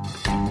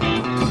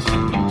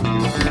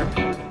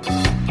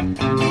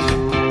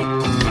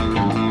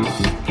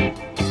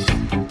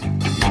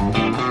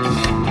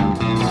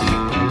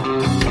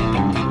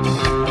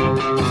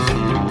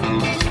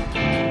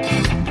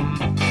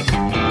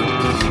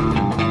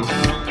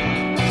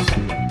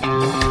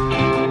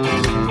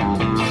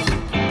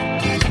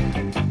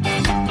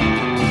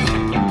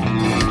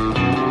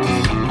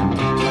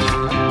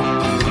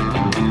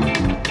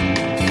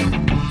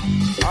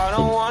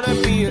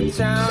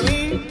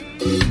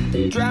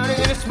 Drowning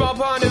in a small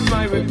pond of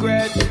my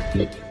regret.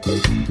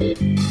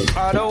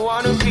 I don't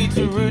wanna be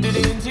too rooted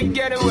in to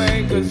get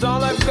away, cause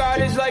all I've got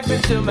is life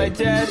until my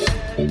death.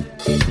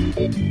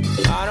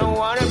 I don't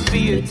wanna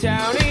be a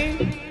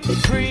townie,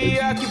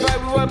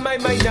 preoccupied with what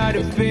might not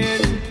have been.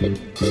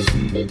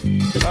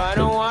 I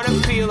don't wanna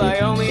feel I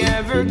only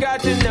ever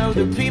got to know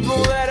the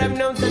people that I've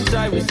known since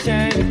I was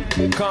 10.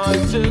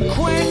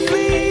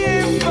 Consequently,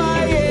 if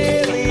I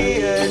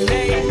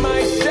alienate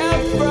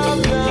myself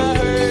from the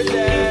herd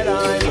that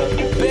I'm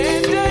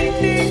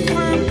abandoning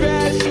for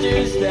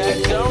pastures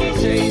that don't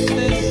taste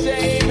the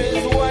same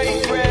as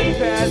white bread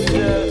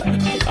pasta.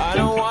 I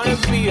don't wanna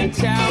be a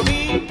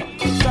townie,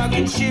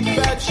 talking shit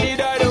about shit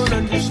I don't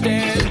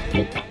understand.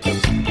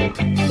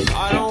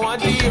 I don't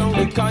want the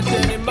only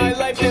content in my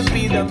life to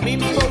be the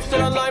memes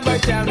posted online by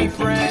townie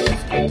friends.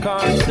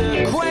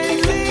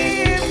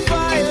 Consequently, if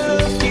I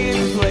look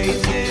in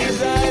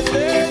places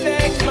other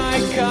than my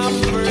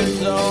comfort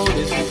zone,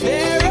 is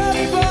there a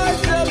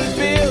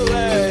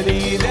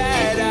possibility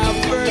that I'll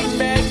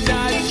ferment,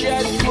 not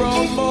just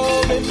grow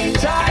mold? If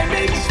time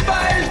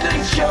expires,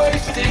 the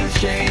choice to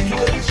change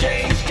will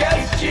change,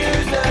 just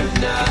choose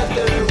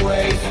another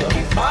way. So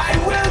I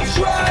will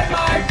try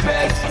my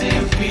best to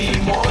be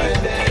more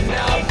than a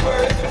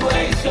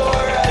birthplace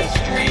or a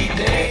street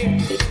name.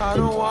 I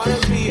don't wanna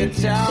be a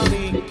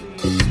townie.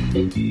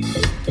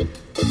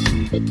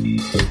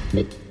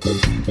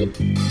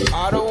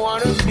 I don't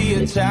wanna be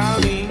a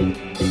townie.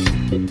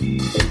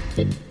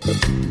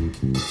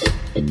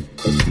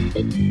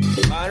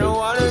 I don't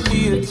wanna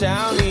be a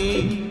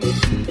townie.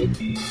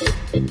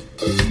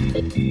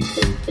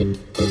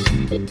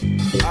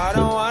 I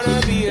don't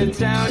wanna be a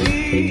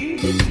townie.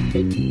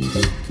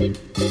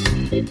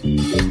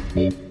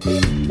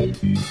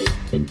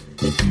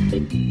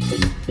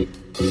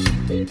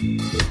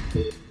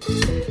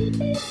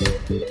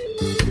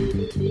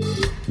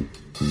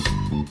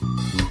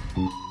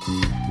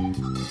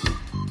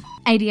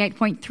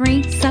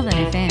 88.3 Southern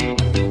FM.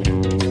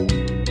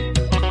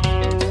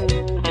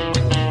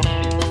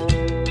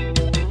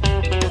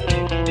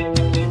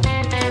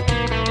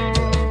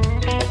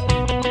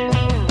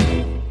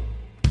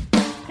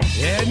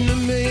 Heading a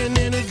million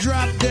in a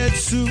drop-dead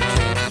suit,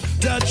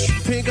 Dutch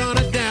pink on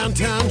a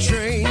downtown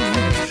train,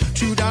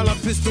 $2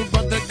 pistol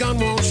but the gun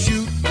won't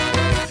shoot.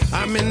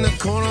 I'm in the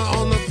corner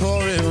on the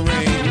pouring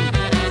rain,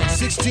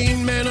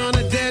 16 men on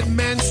a dead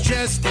man's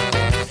chest,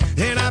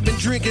 and I've been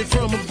drinking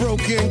from a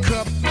broken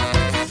cup,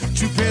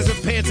 2 pairs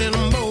of pants and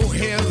a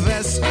mohair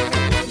vest.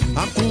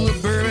 I'm full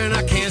of bourbon,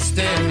 I can't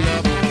stand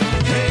up.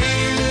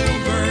 Hey little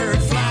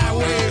bird, fly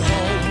away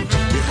home,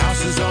 your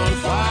house is on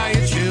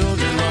fire,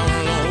 children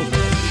are alone.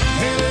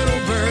 Hey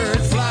little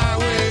bird, fly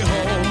away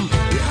home,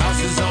 your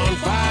house is on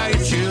fire,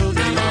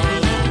 children are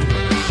alone.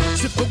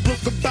 Sip a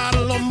book, a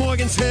bottle on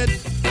Morgan's head,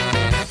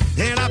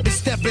 and I've been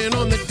stepping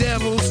on the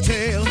devil's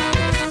tail,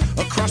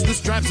 across the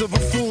stripes of a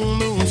full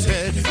moon's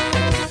head,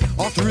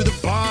 all through the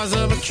bars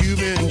of a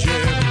Cuban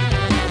jail.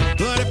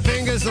 Bloody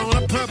fingers on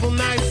a purple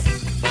knife,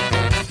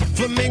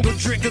 mingle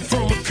drinking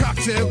from a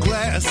cocktail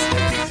glass.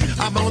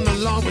 I'm on the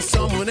lawn with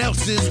someone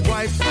else's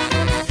wife.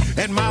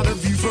 Admire the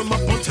view from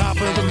up on top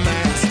of the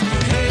mast.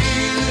 Hey,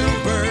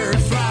 little bird,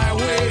 fly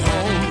away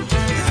home.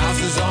 Your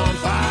house is on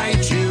fire,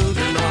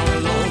 children all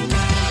alone.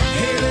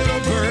 Hey,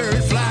 little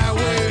bird, fly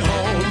away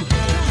home.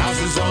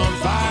 House is on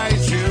fire,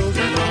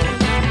 children all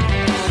alone.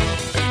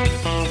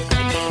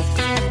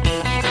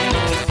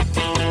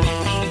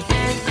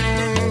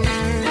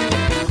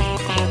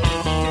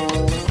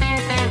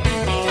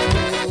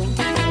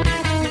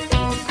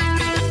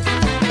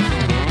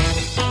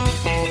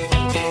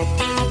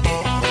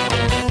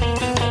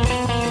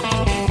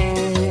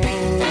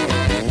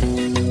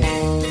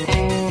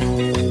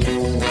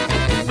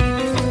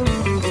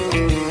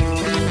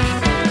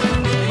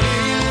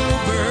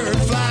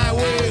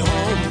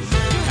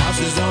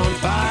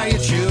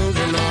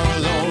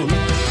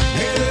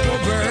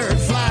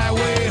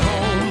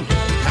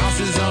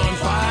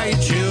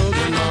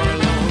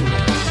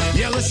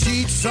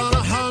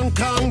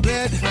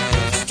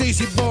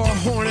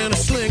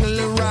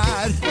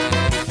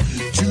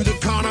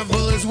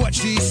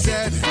 She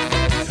said,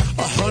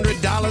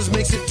 $100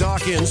 makes it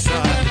dark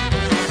inside.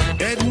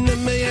 Edna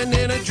man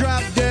in a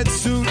drop-dead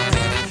suit,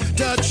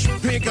 Dutch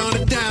pink on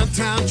a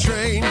downtown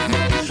train.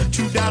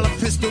 $2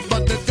 pistol,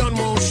 but the gun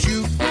won't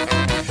shoot.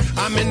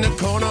 I'm in the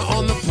corner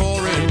on the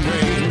pouring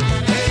rain.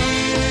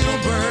 Hey, little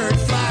bird,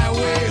 fly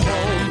away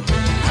home.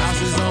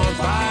 House is on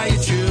fire,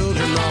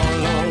 children all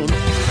alone.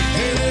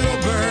 Hey, little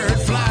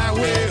bird, fly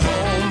away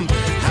home.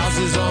 House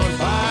is on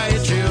fire,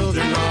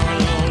 children all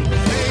alone.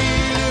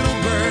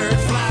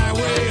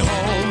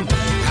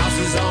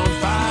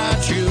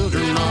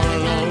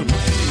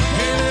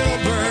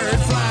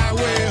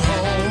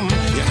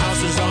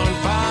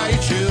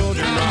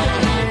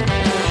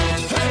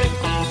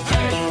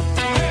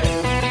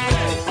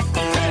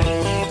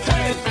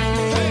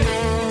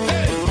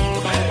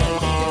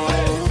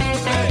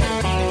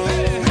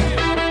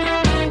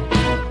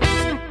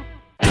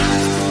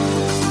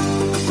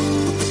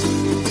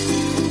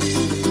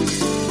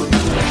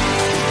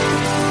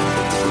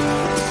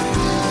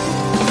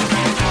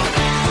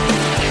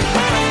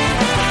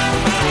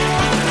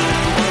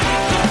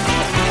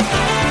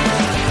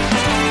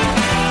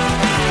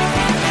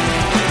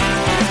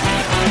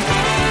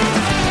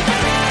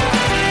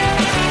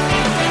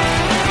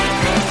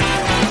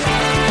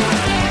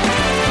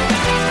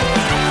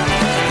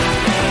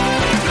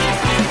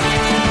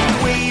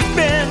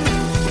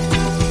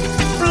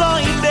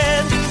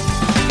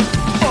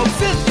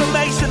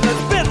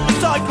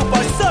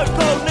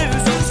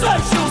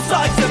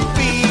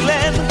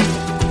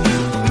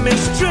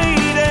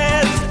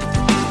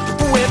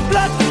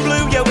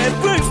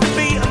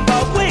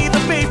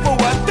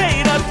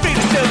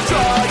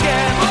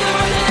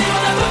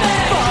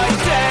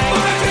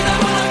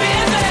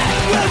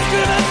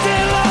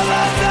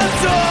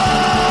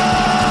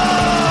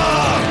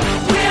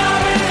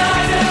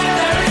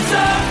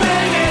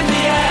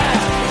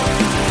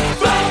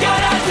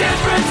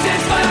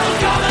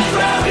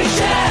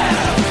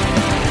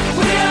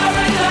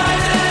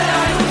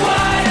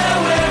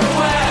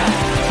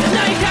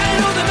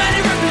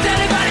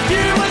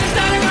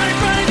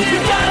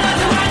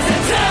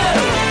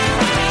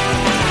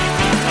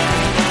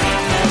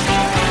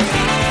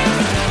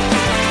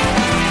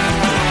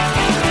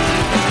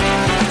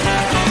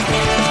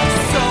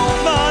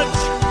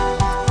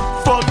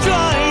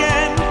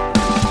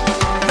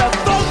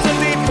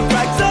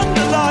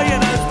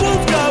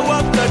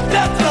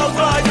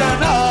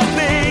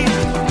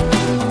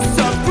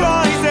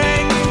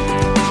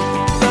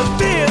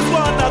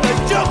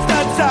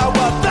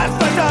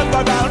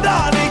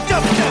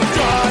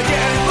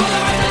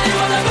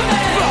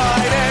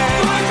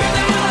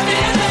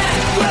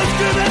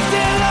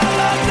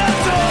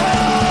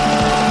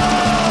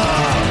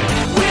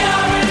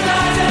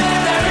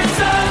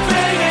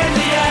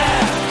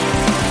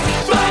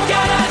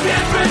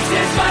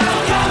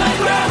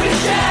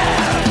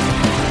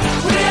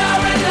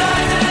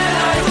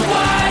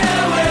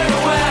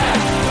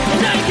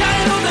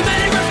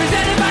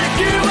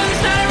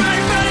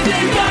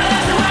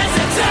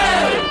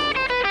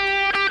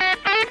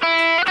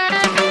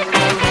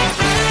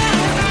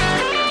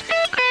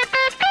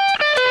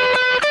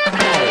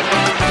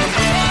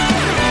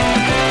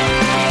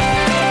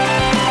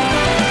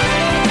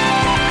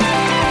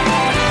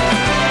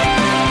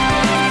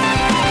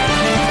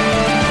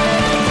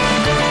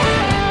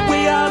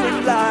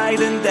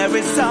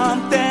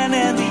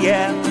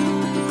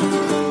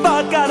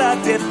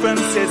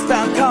 differences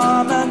found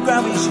common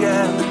ground we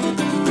share.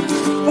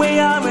 We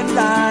are in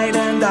line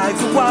and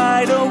eyes are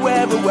wide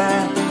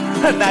everywhere.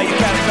 And now you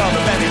can't call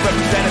the many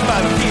represented by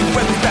the few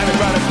when we stand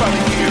right in front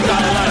of you.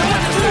 Not a lot of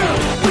time to do.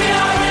 We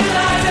are in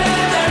line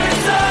and there is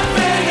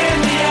something in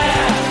the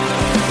air.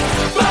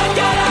 But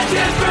God, our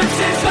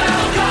differences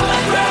found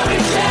common ground we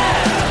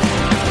share.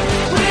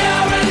 We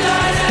are in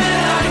line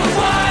and eyes are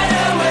wide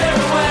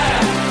everywhere.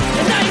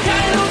 And now you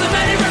can't call the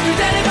many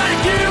represented by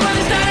the few when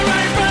we stand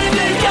right in front of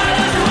you.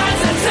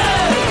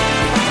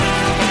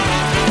 God, our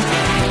differences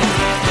too.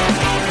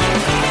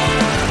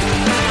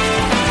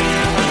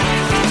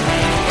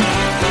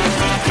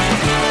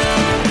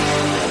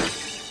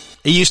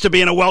 He used to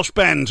be in a Welsh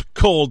band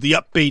called the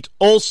Upbeat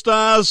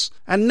All-Stars,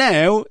 and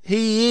now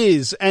he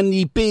is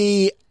Andy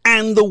B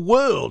and the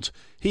World.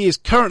 He is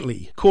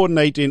currently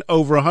coordinating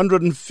over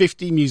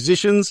 150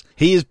 musicians.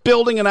 He is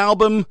building an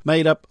album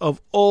made up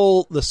of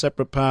all the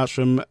separate parts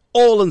from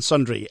all and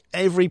sundry.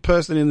 Every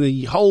person in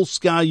the whole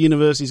Ska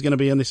universe is going to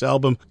be on this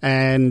album.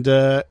 And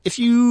if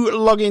you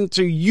log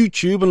into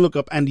YouTube and look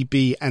up Andy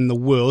B and the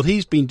World,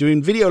 he's been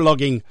doing video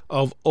logging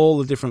of all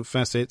the different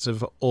facets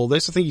of all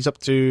this. I think he's up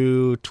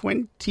to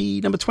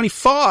number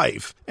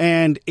 25.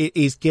 And it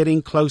is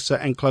getting closer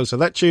and closer.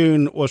 That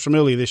tune was from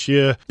earlier this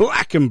year,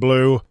 Black and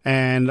Blue.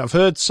 And I've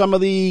heard some of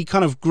the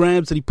kind of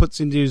grabs that he puts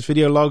into his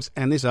video logs.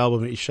 And this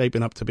album is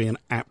shaping up to be an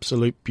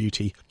absolute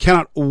beauty.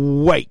 Cannot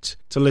wait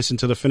to listen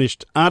to the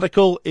finished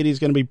article. It is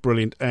going to be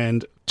brilliant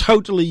and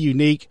totally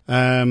unique,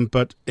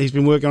 but he's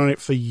been working on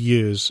it for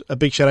years. A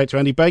big shout out to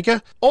Andy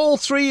Baker. All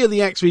three of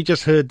the acts we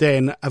just heard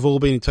then have all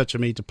been in touch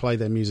with me to play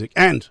their music,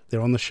 and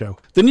they're on the show.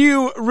 The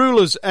New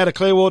Rulers out of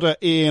Clearwater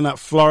in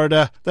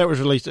Florida, that was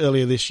released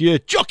earlier this year.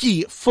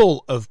 Jockey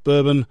Full of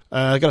Bourbon.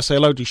 I got to say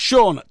hello to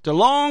Sean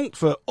DeLong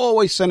for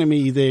always sending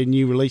me their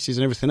new releases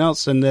and everything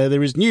else, and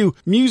there is new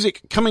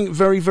music coming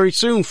very, very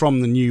soon from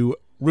the New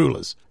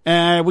Rulers.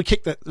 We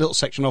kicked that little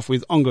section off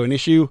with Ongoing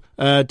Issue,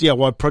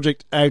 DIY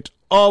project out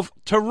of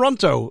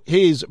Toronto.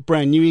 His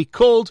brand new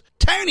called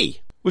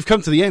Townie. We've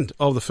come to the end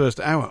of the first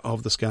hour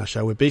of the Ska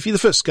Show with Beefy, the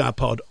first Ska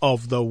pod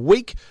of the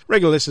week.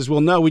 Regular listeners will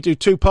know we do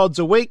 2 pods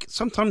a week,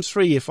 sometimes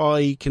 3 if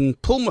I can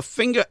pull my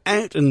finger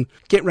out and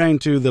get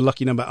round to the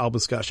lucky number album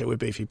Ska Show with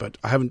Beefy, but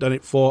I haven't done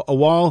it for a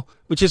while,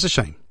 which is a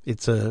shame.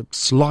 It's a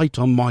slight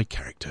on my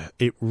character.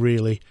 It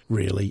really,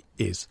 really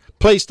is.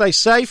 Please stay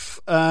safe.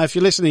 If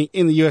you're listening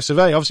in the US of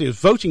A, obviously it's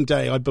voting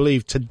day, I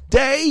believe,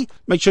 today.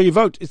 Make sure you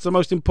vote. It's the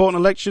most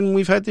important election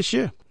we've had this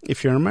year,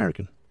 if you're an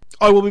American.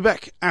 I will be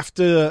back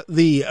after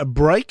the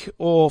break,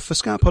 or for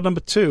Ska Pod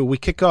number 2, we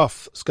kick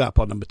off Ska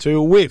Pod number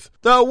 2 with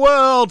the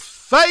world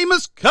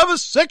famous cover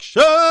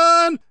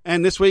section.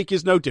 And this week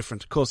is no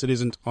different. Of course it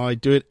isn't. I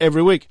do it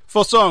every week.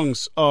 4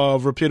 songs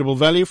of reputable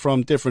value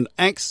from different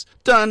acts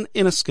done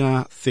in a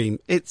Ska theme.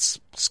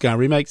 It's Ska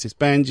remakes, it's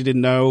bands you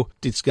didn't know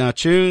did Ska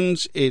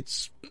tunes,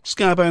 it's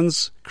Ska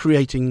bands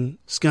creating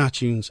Ska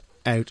tunes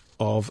out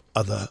of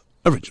other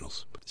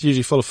originals. It's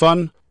usually full of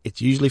fun.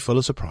 It's usually full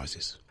of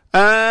surprises.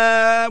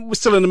 We're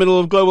still in the middle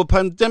of global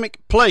pandemic.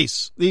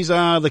 Please, these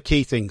are the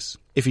key things.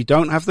 If you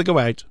don't have to go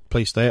out,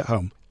 please stay at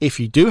home. If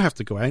you do have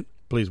to go out,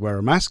 please wear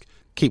a mask,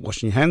 keep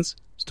washing your hands,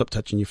 stop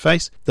touching your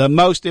face. The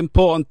most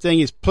important thing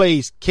is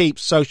please keep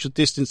social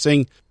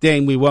distancing.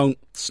 Then we won't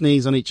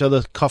sneeze on each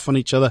other, cough on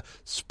each other,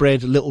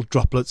 spread little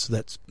droplets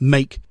that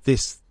make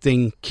this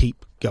thing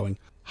keep going.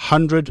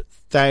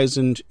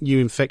 100,000 new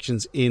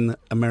infections in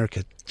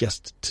America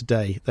just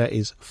today. That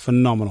is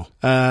phenomenal.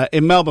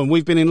 In Melbourne,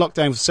 we've been in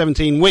lockdown for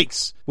 17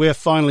 weeks. We're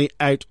finally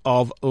out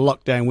of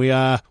lockdown. We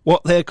are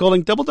what they're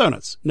calling double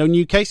donuts. No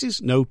new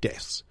cases, no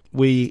deaths.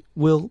 We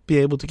will be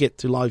able to get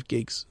to live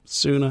gigs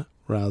sooner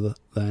rather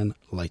than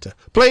later.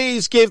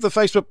 Please give the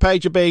Facebook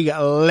page a big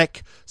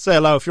lick. Say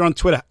hello if you're on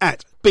Twitter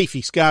at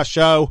Beefy Ska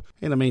Show.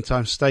 In the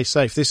meantime, stay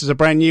safe. This is a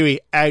brand newie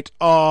out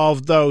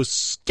of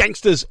those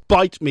gangsters.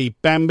 Bite Me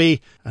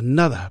Bambi.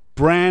 Another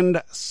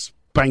brand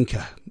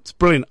spanker. It's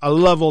brilliant. I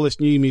love all this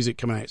new music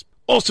coming out. It's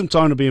awesome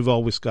time to be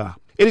involved with Ska.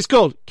 It is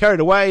called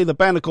Carried Away. The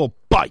band are called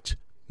Bite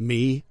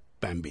Me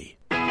Bambi.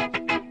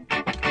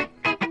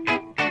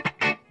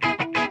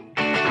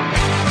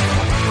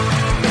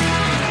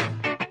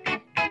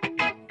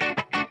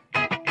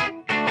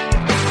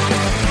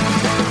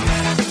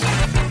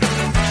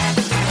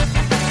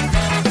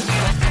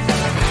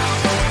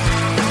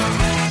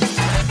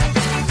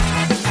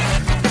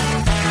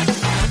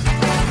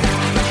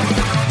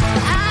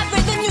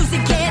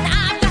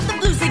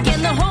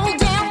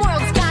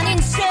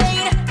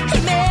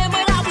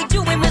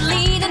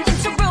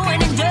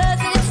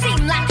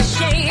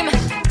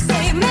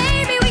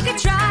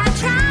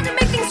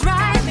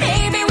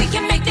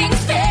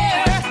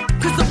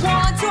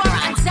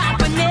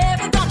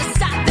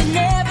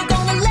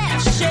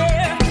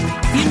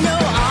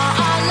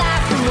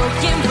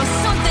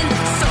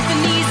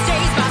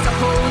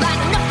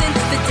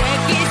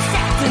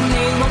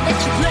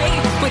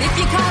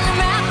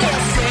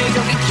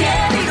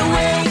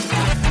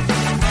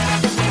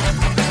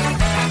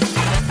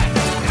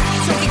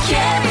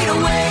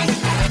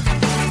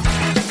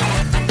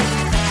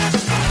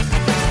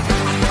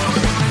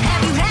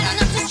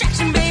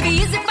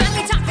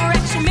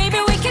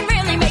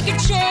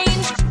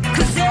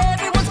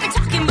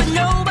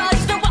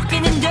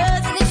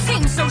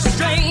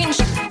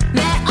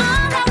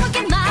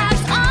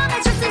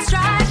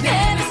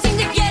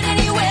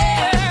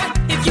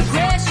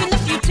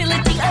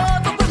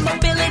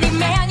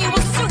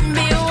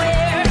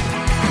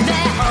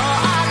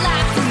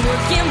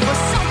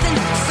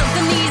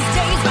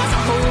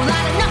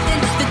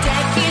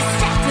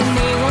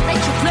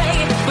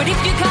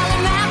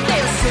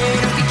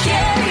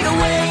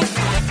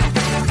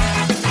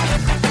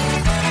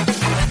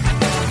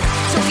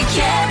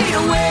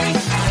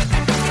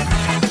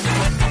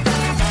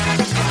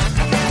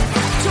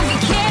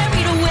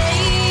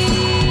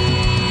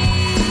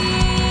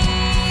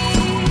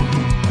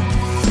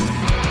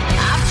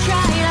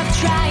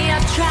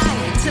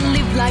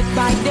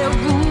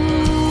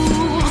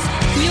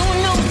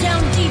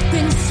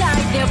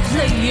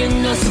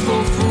 playing us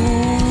for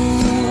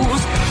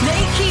fools.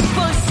 They keep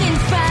us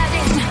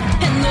infighting,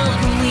 and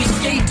then we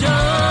stay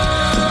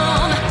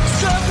dumb,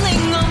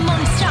 struggling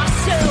amongst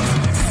ourselves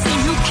to see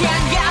who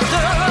can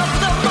gather up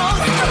the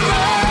most of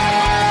us.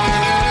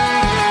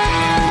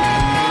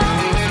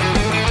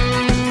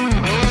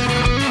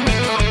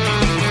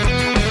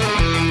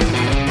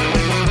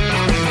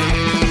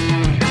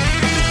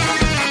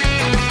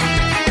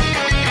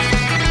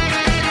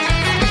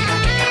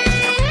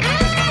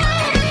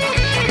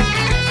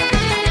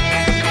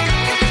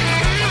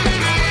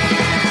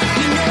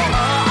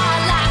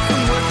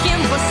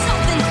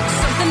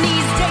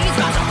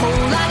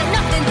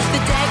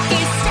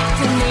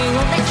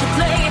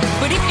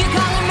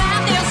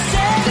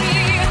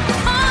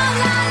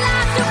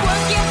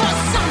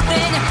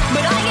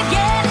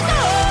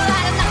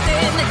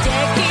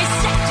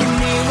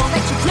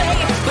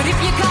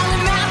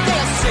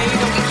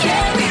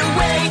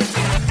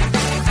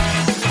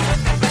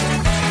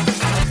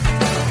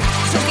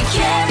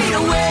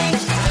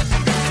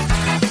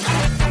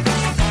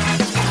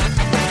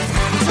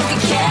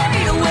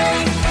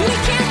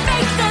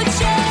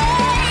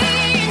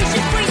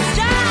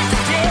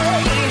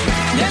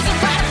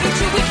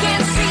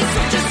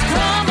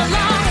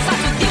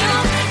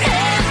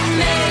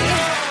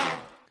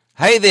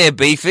 Hey there,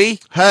 Beefy.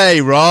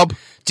 Hey, Rob.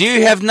 Do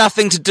you have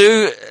nothing to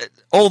do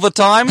all the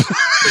time?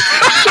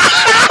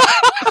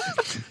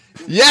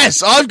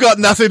 Yes, I've got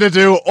nothing to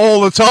do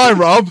all the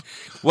time, Rob.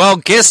 Well,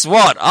 guess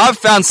what? I've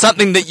found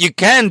something that you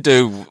can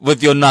do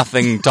with your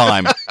nothing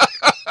time.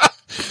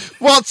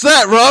 What's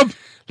that, Rob?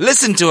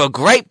 Listen to a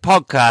great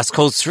podcast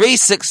called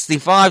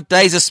 365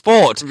 Days of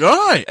Sport.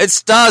 Right. It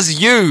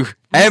stars you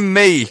and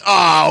me.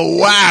 Oh,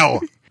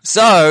 wow.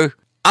 So,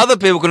 other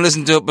people can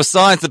listen to it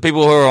besides the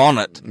people who are on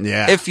it.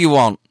 Yeah. If you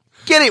want.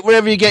 Get it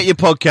wherever you get your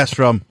podcast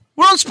from.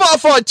 We're on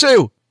Spotify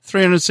too.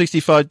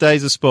 365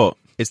 Days of Sport.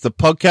 It's the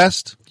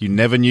podcast you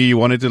never knew you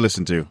wanted to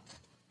listen to.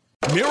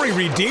 Mary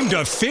redeemed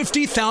a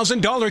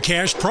 $50,000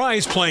 cash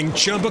prize playing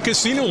Chumba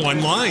Casino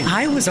online.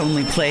 I was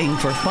only playing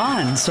for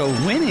fun, so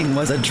winning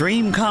was a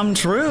dream come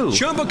true.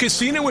 Chumba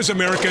Casino is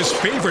America's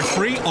favorite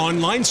free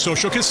online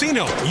social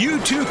casino. You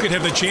too could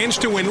have the chance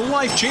to win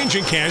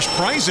life-changing cash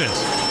prizes.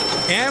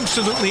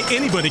 Absolutely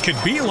anybody could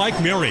be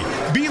like Mary.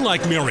 Be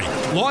like Mary.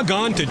 Log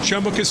on to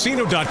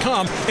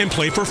ChumbaCasino.com and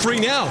play for free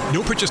now.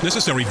 No purchase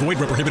necessary. Void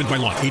where prohibited by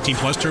law. 18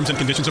 plus terms and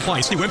conditions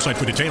apply. See website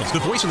for details. The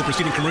voice in the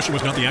preceding commercial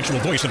was not the actual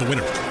voice of the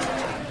winner.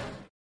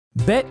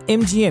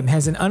 BetMGM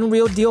has an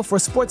unreal deal for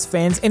sports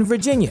fans in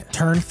Virginia.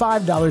 Turn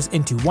 $5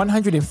 into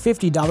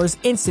 $150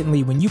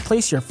 instantly when you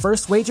place your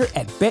first wager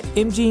at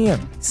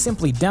BetMGM.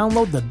 Simply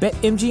download the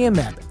BetMGM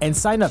app and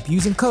sign up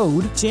using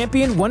code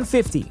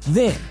Champion150.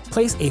 Then,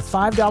 place a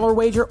 $5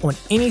 wager on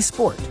any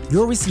sport.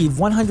 You'll receive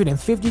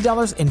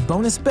 $150 in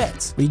bonus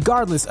bets,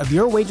 regardless of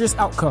your wager's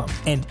outcome.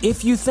 And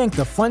if you think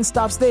the fun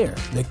stops there,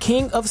 the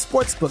King of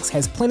Sportsbooks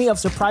has plenty of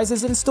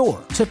surprises in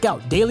store. Check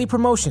out daily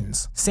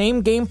promotions,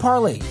 same-game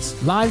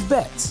parlays, live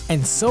bets,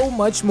 and so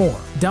much more.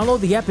 Download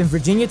the app in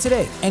Virginia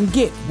today and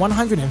get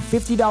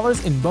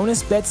 $150 in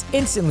bonus bets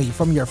instantly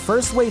from your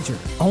first wager.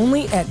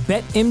 Only at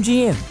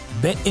BetMGM.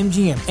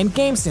 BetMGM and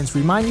GameSense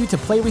remind you to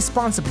play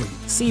responsibly.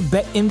 See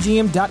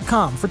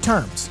BetMGM.com for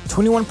terms.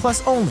 21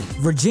 plus only.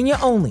 Virginia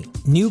only.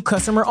 New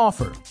customer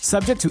offer.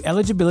 Subject to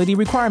eligibility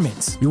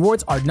requirements.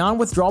 Rewards are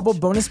non-withdrawable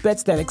bonus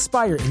bets that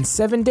expire in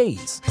 7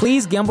 days.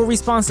 Please gamble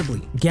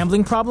responsibly.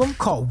 Gambling problem?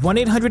 Call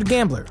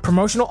 1-800-GAMBLER.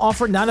 Promotional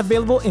offer not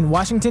available in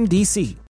Washington, D.C.